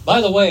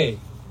 By the way,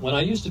 when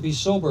I used to be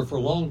sober for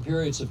long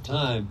periods of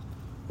time,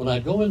 when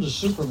I'd go into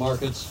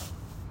supermarkets,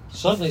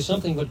 suddenly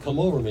something would come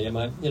over me, and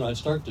I'd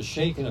start to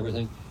shake and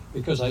everything,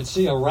 because I'd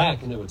see a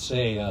rack, and it would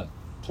say,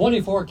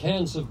 24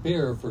 cans of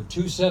beer for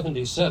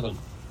 $2.77.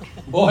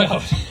 Boy,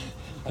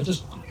 I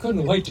just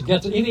couldn't wait to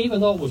get to it,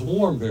 even though it was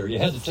warm beer. You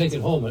had to take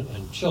it home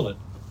and chill it.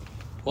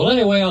 Well,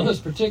 anyway, on this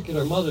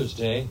particular Mother's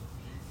Day,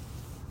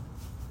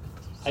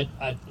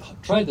 I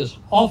tried this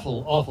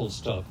awful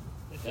stuff.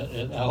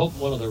 And I hope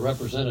one of the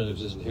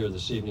representatives isn't here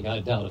this evening. I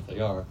doubt if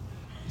they are.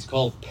 It's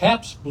called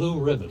Pabst Blue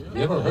Ribbon.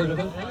 You ever heard of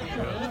it?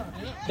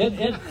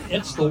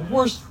 It's the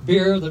worst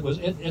beer that was.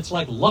 It's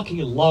like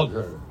Lucky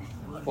Lager.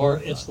 or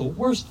it's the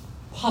worst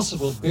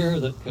possible beer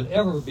that could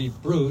ever be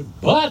brewed,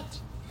 but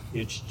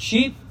it's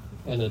cheap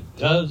and it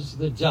does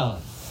the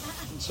job.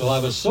 So I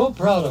was so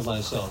proud of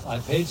myself. I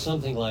paid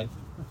something like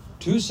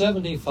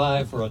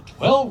 $2.75 for a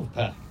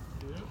 12-pack.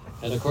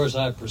 And of course,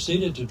 I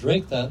proceeded to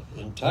drink that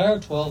entire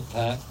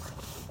 12-pack.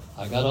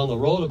 I got on the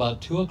road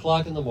about 2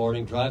 o'clock in the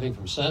morning, driving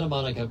from Santa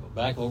Monica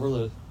back over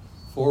the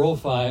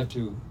 405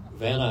 to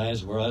Van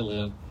Nuys, where I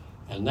live.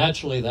 And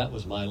naturally, that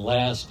was my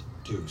last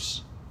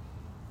deuce.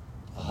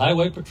 A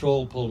highway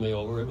patrol pulled me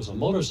over. It was a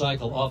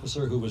motorcycle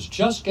officer who was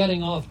just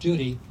getting off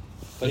duty,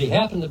 but he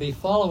happened to be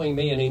following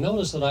me, and he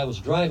noticed that I was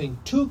driving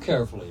too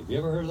carefully. Have you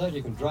ever heard of that?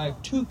 You can drive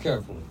too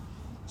carefully.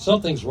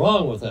 Something's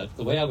wrong with that,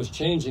 the way I was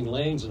changing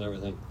lanes and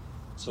everything.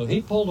 So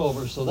he pulled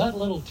over. So that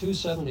little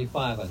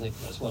 $2.75, I think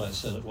that's what I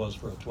said it was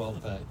for a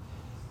 12-pack,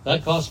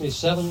 that cost me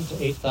 $7,000 to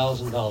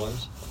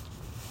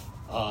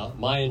 $8,000.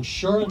 My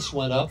insurance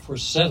went up for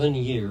 7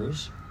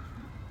 years.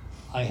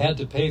 I had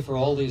to pay for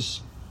all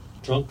these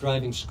drunk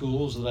driving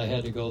schools that I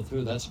had to go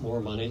through. That's more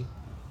money.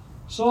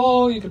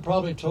 So you could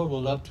probably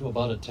total it up to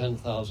about a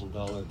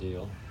 $10,000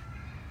 deal.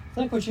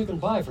 Think what you can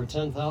buy for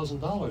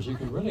 $10,000. You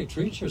can really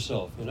treat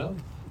yourself, you know.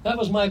 That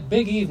was my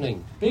big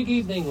evening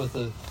with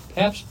the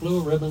Pabst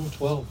Blue Ribbon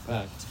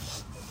 12-pack.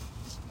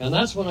 And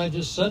that's when I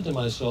just said to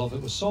myself,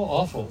 it was so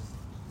awful,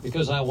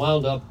 because I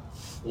wound up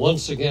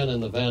once again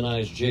in the Van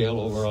Nuys jail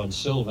over on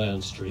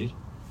Sylvan Street.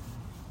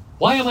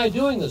 Why am I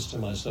doing this to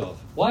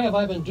myself? Why have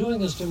I been doing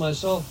this to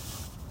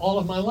myself all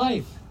of my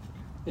life?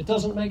 It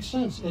doesn't make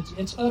sense.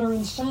 It's utter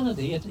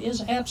insanity. It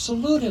is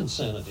absolute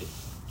insanity.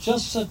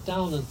 Just sit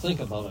down and think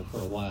about it for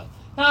a while.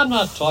 Now, I'm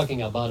not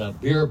talking about a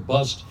beer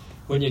bust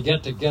when you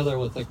get together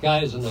with the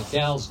guys and the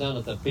gals down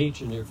at the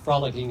beach and you're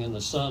frolicking in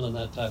the sun and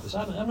that type of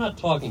stuff. I'm not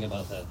talking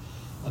about that.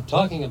 I'm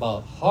talking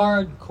about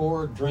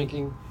hardcore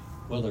drinking,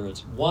 whether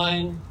it's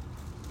wine,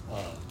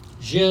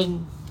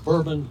 gin,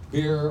 bourbon,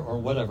 beer, or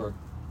whatever.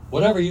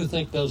 Whatever you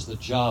think does the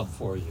job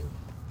for you.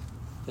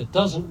 It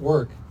doesn't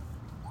work.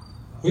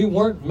 We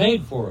weren't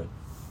made for it.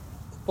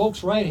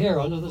 Folks right here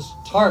under this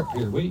tarp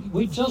here,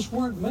 we just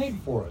weren't made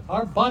for it.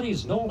 Our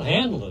bodies don't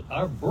handle it.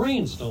 Our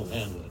brains don't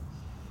handle it.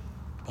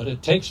 But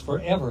it takes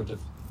forever to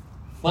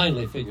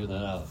finally figure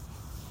that out.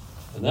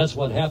 And that's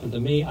what happened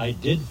to me. I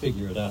did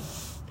figure it out.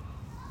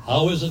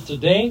 How is it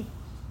today?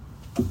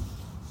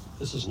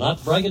 This is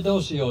not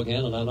braggadocio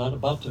again, and I'm not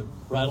about to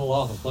rattle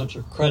off a bunch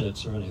of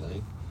credits or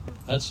anything.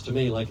 That's to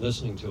me like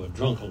listening to a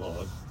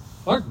drunkalogue.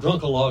 Aren't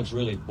drunkalogues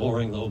really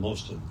boring, though,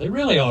 most of them? They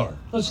really are.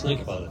 Let's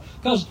think about it.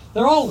 Because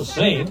they're all the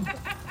same.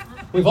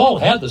 We've all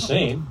had the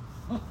same,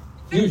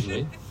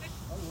 usually.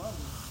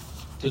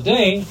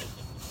 Today,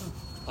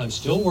 I'm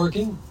still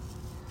working.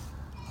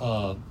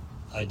 I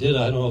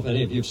don't know if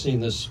any of you have seen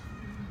this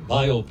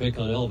biopic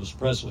on Elvis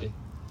Presley.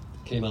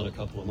 Came out a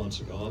couple of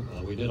months ago.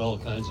 We did all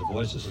kinds of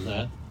voices in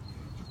that.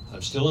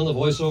 I'm still in the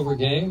voiceover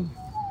game.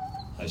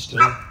 I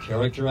still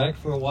character act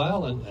for a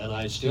while, and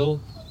I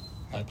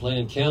play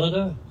in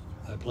Canada.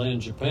 I play in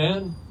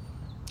Japan,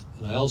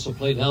 and I also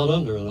play down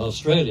under in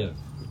Australia.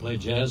 We play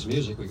jazz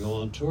music. We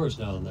go on tours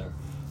down there.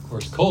 Of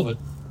course, COVID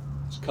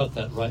has cut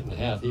that right in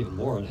half, even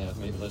more in half,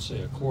 maybe let's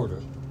say a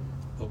quarter.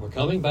 But we're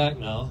coming back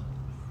now.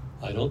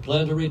 I don't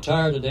plan to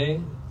retire today.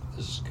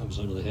 This comes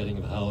under the heading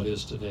of how it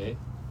is today.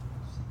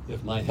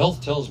 If my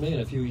health tells me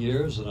in a few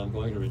years that I'm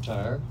going to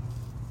retire,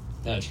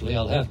 naturally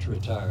I'll have to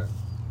retire.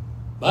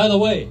 By the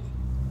way,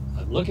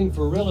 I'm looking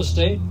for real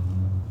estate.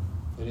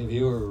 Any of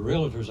you are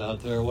realtors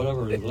out there,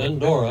 whatever, in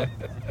Glendora.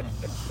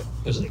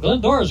 Because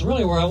Glendora is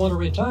really where I want to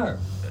retire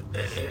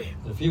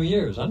in a few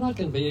years. I'm not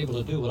going to be able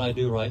to do what I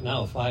do right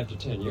now 5 to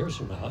 10 years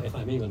from now, if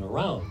I'm even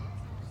around.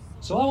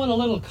 So I want a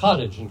little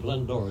cottage in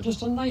Glendora,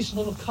 just a nice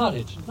little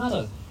cottage, not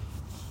a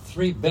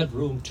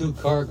 3-bedroom,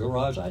 2-car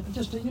garage.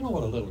 You know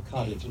what a little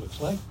cottage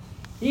looks like.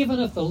 Even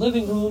if the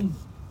living room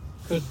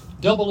could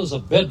double as a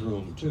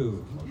bedroom,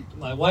 too.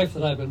 My wife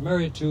that I've been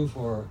married to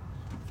for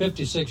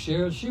 56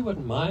 years, she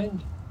wouldn't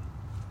mind.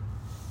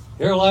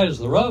 Here lies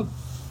the rub.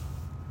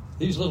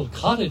 These little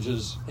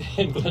cottages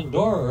in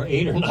Glendora are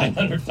 $800,000 or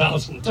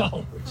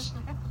 $900,000.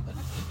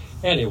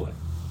 Anyway,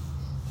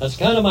 that's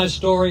kind of my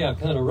story. I've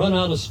kind of run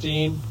out of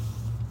steam.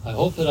 I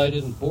hope that I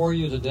didn't bore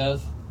you to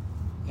death.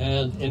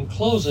 And in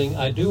closing,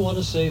 I do want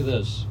to say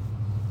this.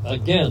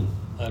 Again,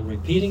 I'm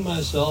repeating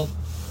myself,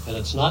 and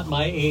it's not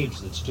my age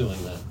that's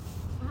doing that.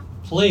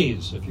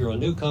 Please, if you're a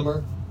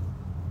newcomer,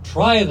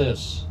 try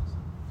this.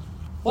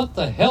 What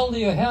the hell do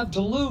you have to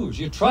lose?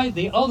 You tried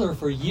the other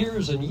for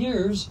years and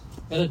years,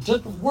 and it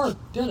didn't work,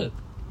 did it?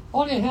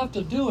 All you have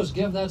to do is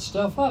give that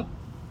stuff up.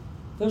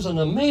 There's an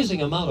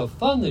amazing amount of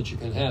fun that you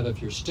can have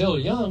if you're still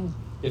young,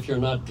 if you're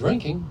not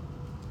drinking.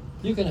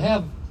 You can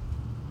have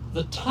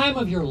the time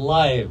of your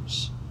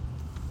lives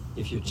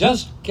if you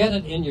just get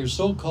it in your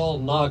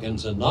so-called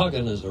noggins, and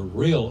noggin is a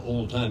real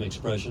old-time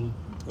expression.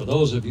 For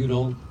those of you who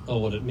don't know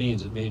what it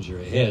means your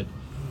head.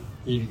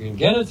 If you can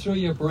get it through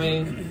your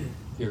brain,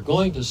 you're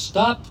going to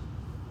stop.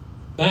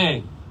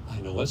 Bang.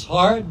 I know it's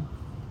hard.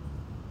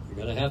 You're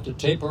going to have to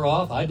taper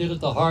off. I did it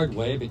the hard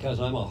way because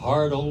I'm a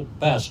hard old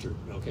bastard.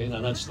 Okay,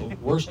 now that's the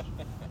worst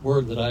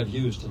word that I've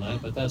used tonight,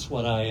 but that's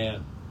what I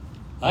am.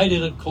 I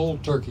did it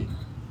cold turkey.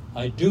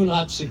 I do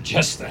not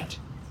suggest that.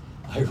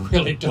 I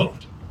really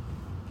don't.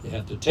 You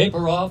have to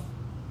taper off.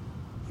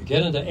 You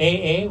get into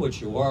AA,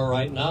 which you are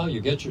right now.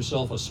 You get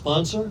yourself a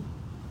sponsor.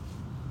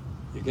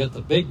 You get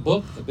the big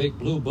book, the big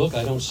blue book.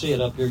 I don't see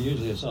it up here.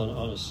 Usually it's on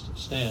a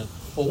stand.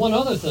 Well, one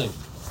other thing.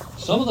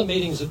 Some of the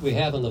meetings that we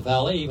have in the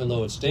valley, even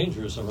though it's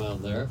dangerous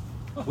around there,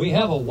 we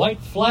have a white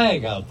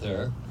flag out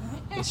there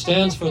that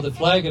stands for the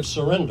flag of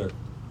surrender.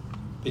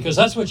 Because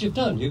that's what you've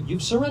done.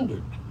 You've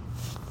surrendered.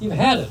 You've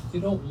had it.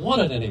 You don't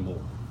want it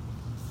anymore.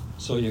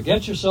 So you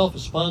get yourself a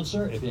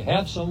sponsor. If you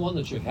have someone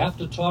that you have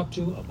to talk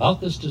to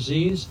about this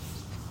disease,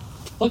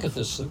 look at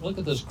this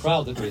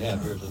crowd that we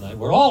have here tonight.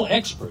 We're all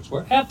experts.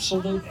 We're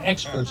absolute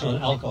experts on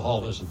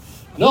alcoholism.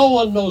 No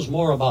one knows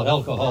more about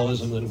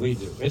alcoholism than we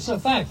do. It's a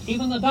fact.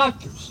 Even the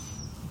doctors.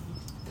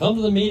 Come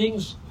to the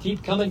meetings.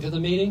 Keep coming to the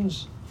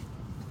meetings.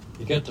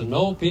 You get to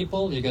know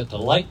people. You get to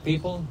like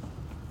people.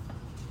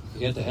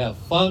 You get to have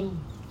fun.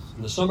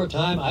 In the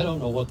summertime, I don't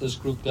know what this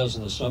group does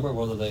in the summer,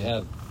 whether they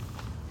have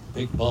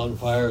big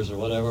bonfires or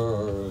whatever,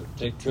 or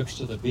take trips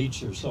to the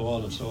beach or so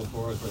on and so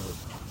forth. Or,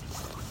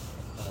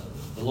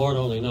 the Lord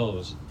only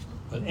knows.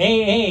 But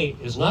AA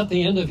is not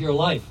the end of your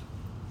life.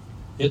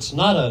 It's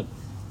not a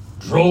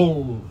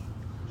drone,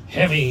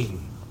 heavy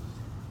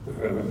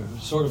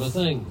sort of a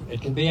thing.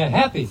 It can be a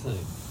happy thing.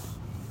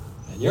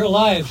 And your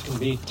lives can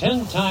be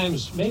 10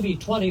 times, maybe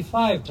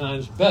 25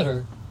 times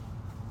better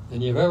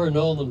than you've ever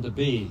known them to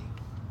be.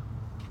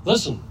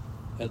 Listen,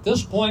 at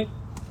this point,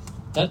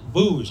 that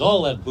booze,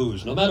 all that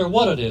booze, no matter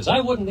what it is,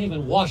 I wouldn't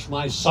even wash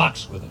my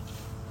socks with it,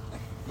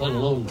 let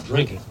alone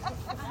drink it.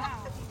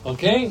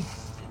 Okay?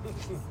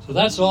 So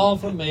that's all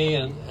from me,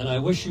 and I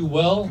wish you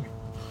well.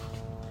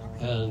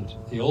 And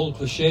the old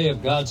cliche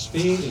of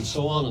Godspeed and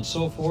so on and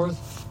so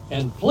forth.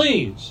 And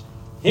please,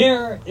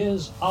 here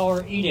is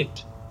our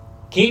edict.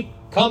 Keep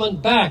coming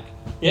back.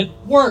 It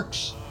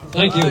works.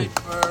 Thank you.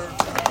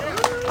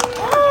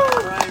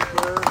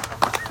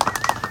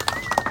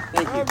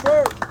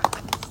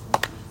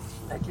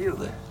 Thank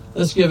you.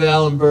 Let's give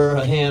Alan Burr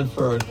a hand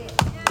for a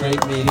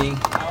great meeting.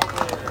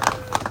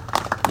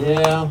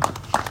 Yeah.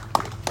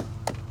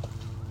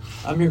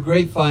 I'm your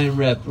grapevine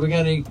rep. We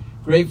got any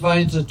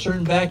grapevines to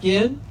turn back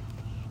in?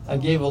 I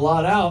gave a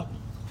lot out.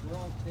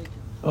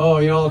 Oh,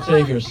 you're all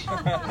takers.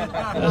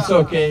 That's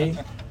okay.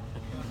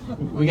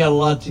 We got a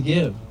lot to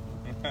give.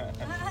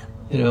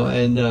 You know,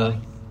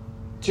 and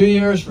 2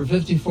 years for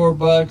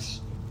 $54.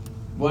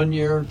 1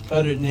 year,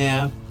 cut it in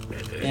half,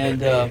 and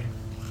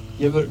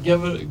give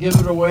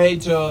it away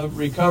to a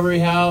recovery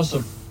house,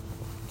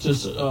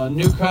 to a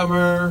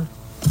newcomer,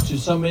 to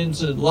somebody in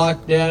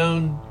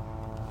lockdown,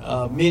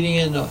 meeting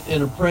in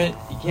a print.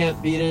 You can't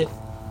beat it.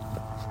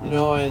 You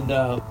know, and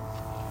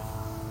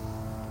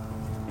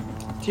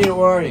Tina,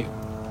 where are you?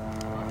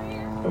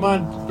 Come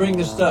on, bring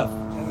the stuff.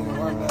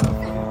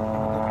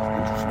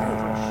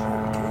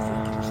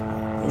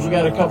 We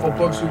got a couple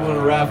books we want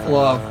to raffle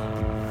off.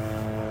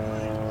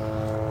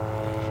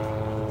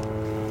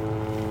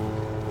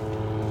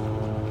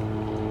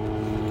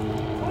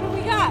 What do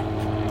we got?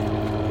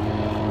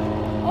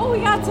 Oh, we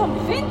got some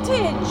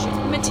vintage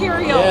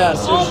material.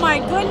 Yes, oh my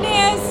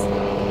goodness.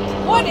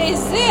 What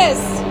is this?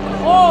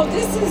 Oh,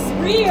 this is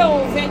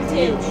real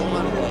vintage.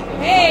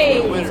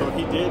 Hey.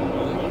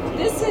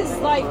 This is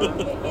like,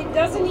 it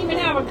doesn't even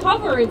have a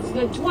cover. It's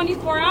the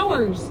 24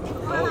 hours.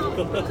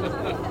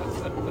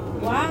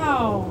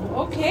 Wow.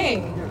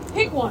 Okay.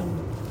 Pick one.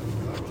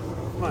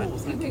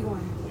 You pick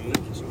one.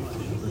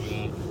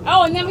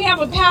 Oh, and then we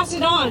have a pass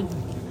it on.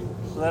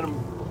 Let them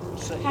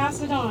say.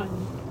 Pass it on.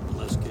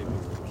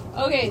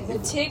 Okay, the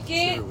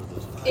ticket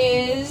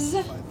is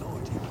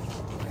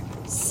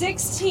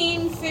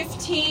 16,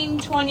 15,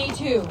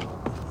 22.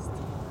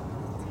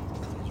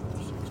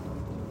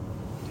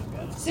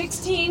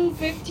 16,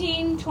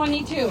 15,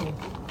 22.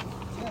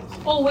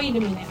 Oh, wait a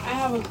minute. I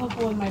have a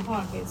couple in my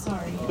pocket.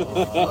 Sorry.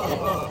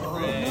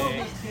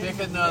 Pick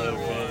another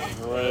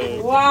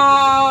one.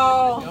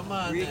 Wow. Come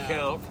on.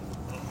 Recount.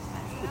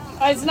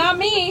 It's not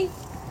me.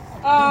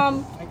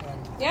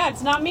 Yeah,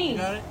 it's not me. You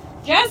got it?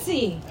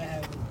 Jesse.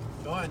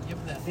 Go on, give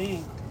him that.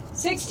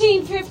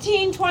 16,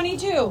 15,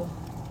 22.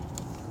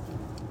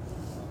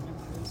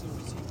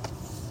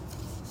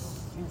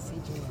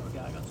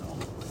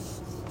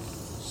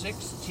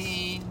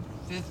 $16,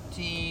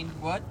 15,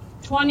 what?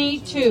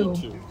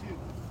 22.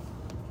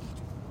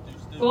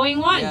 Going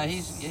once. Yeah,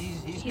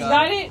 he's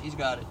got it. He's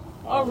got it.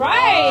 All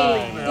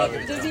right.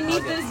 Does he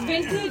need this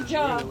vintage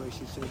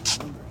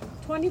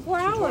 24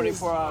 hours?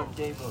 24-hour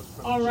day book.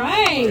 All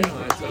right.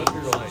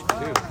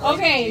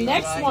 Okay,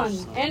 next one.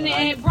 And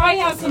it probably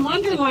has some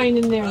underline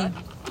in there.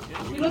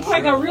 You look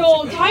like a real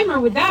old timer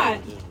with that.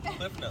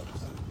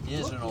 He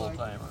is an old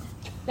timer.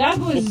 That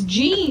was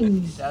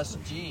jeans. That's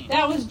jeans.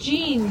 That was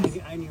jeans.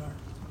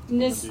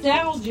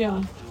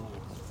 Nostalgia.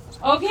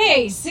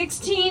 Okay,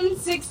 16,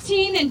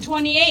 16, and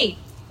 28.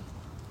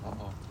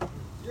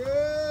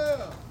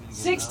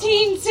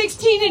 16,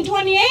 16, and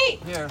 28?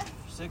 Here,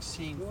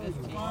 16,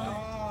 15.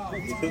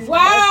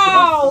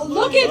 Wow!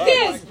 Look at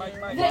this.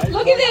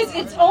 Look at this.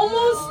 It's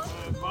almost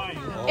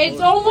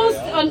it's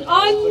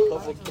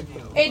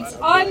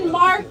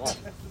unmarked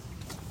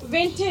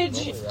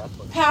vintage.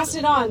 Pass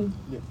it on.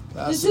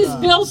 This is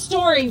Bill's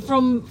story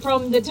from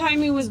the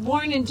time he was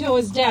born until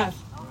his death.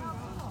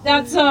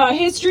 That's a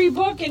history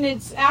book, and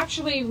it's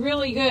actually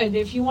really good.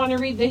 If you want to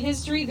read the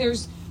history,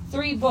 there's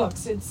 3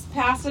 books. It's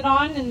Pass It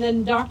On, and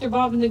then Dr.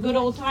 Bob and the Good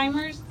Old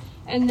Timers,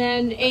 and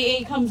then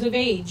AA Comes of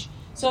Age.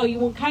 So you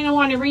will kind of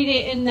want to read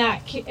it in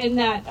that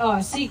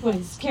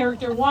sequence.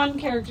 Character 1,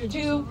 character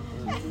 2.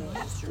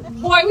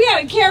 Boy, we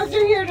got a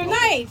character here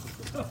tonight.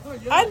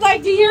 I'd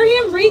like to hear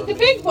him read the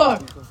big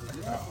book.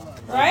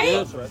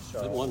 Right?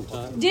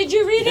 Did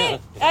you read it?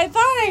 I thought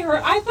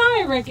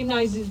I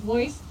recognized his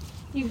voice.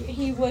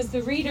 He was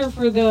the reader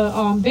for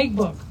the big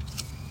book.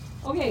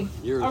 Okay.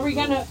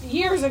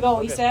 Years ago,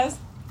 he says.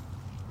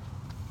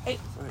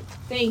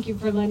 Thank you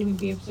for letting me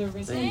be of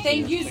service. And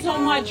thank you so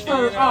much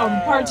for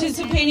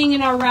participating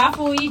in our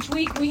raffle each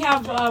week. We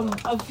have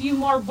a few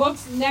more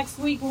books. Next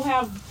week we'll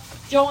have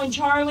Joe and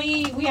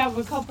Charlie. We have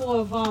a couple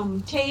of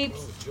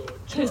tapes,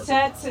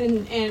 cassettes,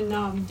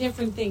 and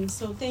different things.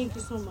 So thank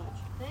you so much.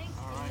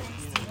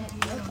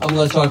 I'm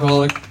Let's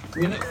Alcoholic.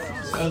 We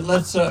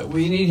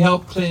need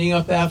help cleaning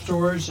up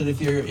afterwards, and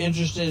if you're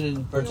interested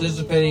in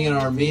participating in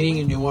our meeting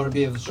and you want to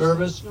be of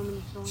service,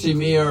 see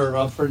me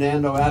or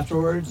Fernando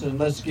afterwards, and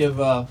let's give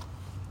a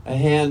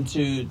hand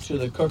to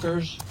the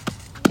cookers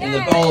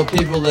and all the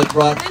people that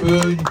brought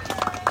food.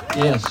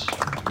 Yes,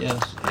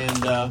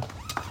 and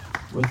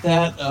with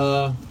that,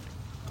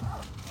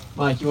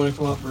 Mike, you want to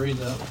come up and read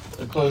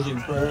the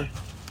closing prayer?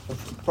 The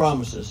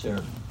promises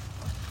here.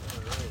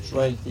 It's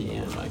right at the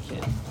end. I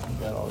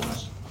got all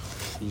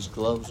these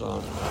gloves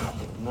on.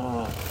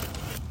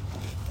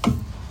 There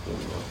we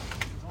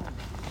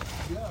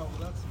go.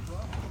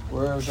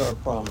 Where's our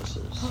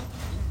promises?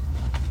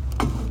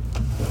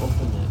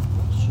 Open that.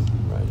 It should be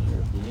right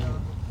here at the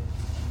end.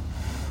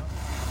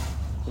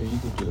 Here, you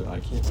can do it. I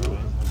can't do it.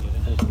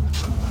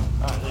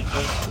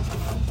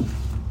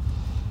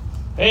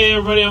 Hey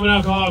everybody, I'm an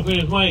alcoholic. My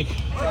name is Mike.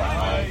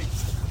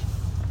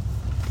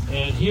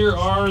 And here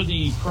are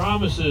the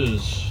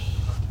promises.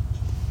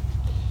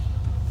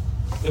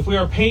 If we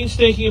are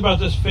painstaking about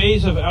this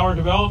phase of our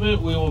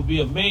development, we will be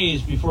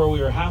amazed before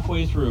we are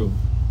halfway through.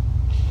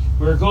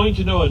 We are going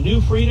to know a new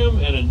freedom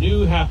and a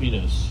new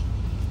happiness.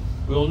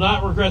 We will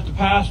not regret the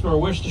past nor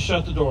wish to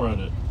shut the door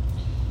on it.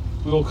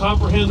 We will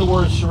comprehend the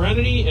word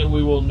serenity and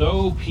we will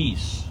know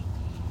peace.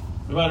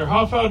 No matter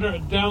how far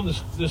down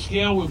the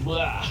scale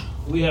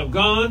we have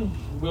gone,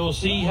 we will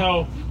see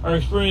how our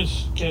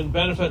experience can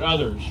benefit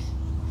others.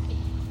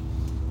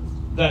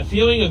 That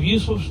feeling of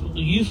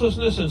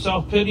uselessness and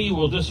self-pity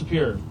will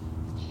disappear.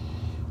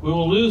 We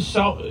will lose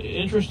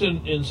interest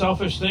in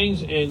selfish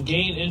things and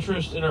gain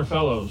interest in our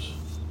fellows.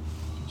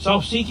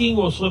 Self-seeking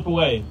will slip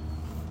away.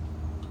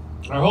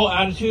 Our whole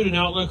attitude and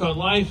outlook on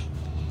life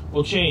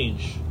will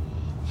change.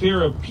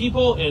 Fear of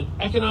people and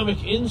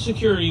economic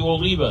insecurity will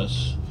leave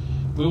us.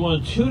 We will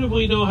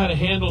intuitively know how to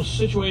handle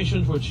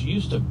situations which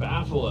used to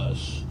baffle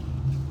us.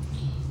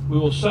 We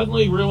will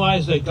suddenly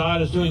realize that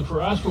God is doing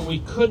for us what we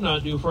could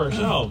not do for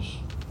ourselves.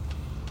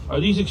 Are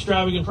these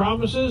extravagant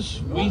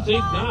promises? We think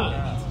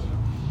not.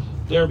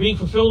 They are being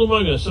fulfilled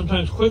among us,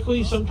 sometimes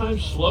quickly,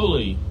 sometimes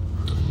slowly.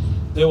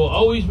 They will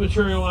always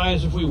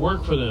materialize if we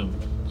work for them.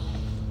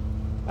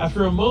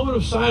 After a moment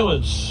of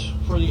silence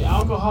for the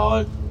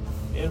alcoholic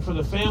and for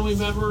the family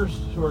members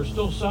who are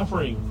still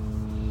suffering,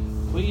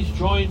 please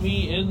join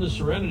me in the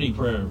serenity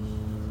prayer.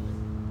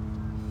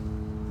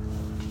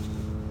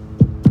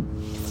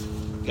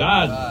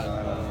 God,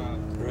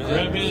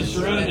 grant me the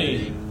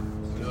serenity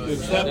to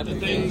accept the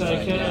things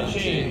I cannot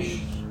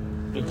change,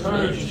 the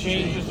courage to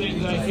change the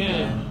things I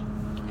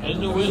can,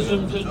 and the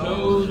wisdom to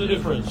know the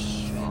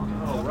difference.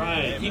 All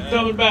right, keep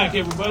coming back,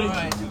 everybody.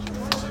 Thank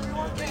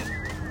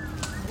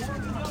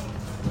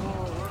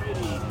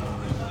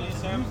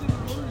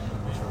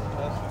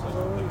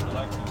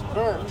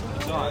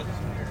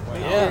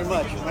you very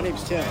much. My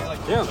name's Tim.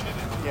 Tim.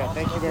 Yeah,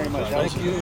 thank you very much.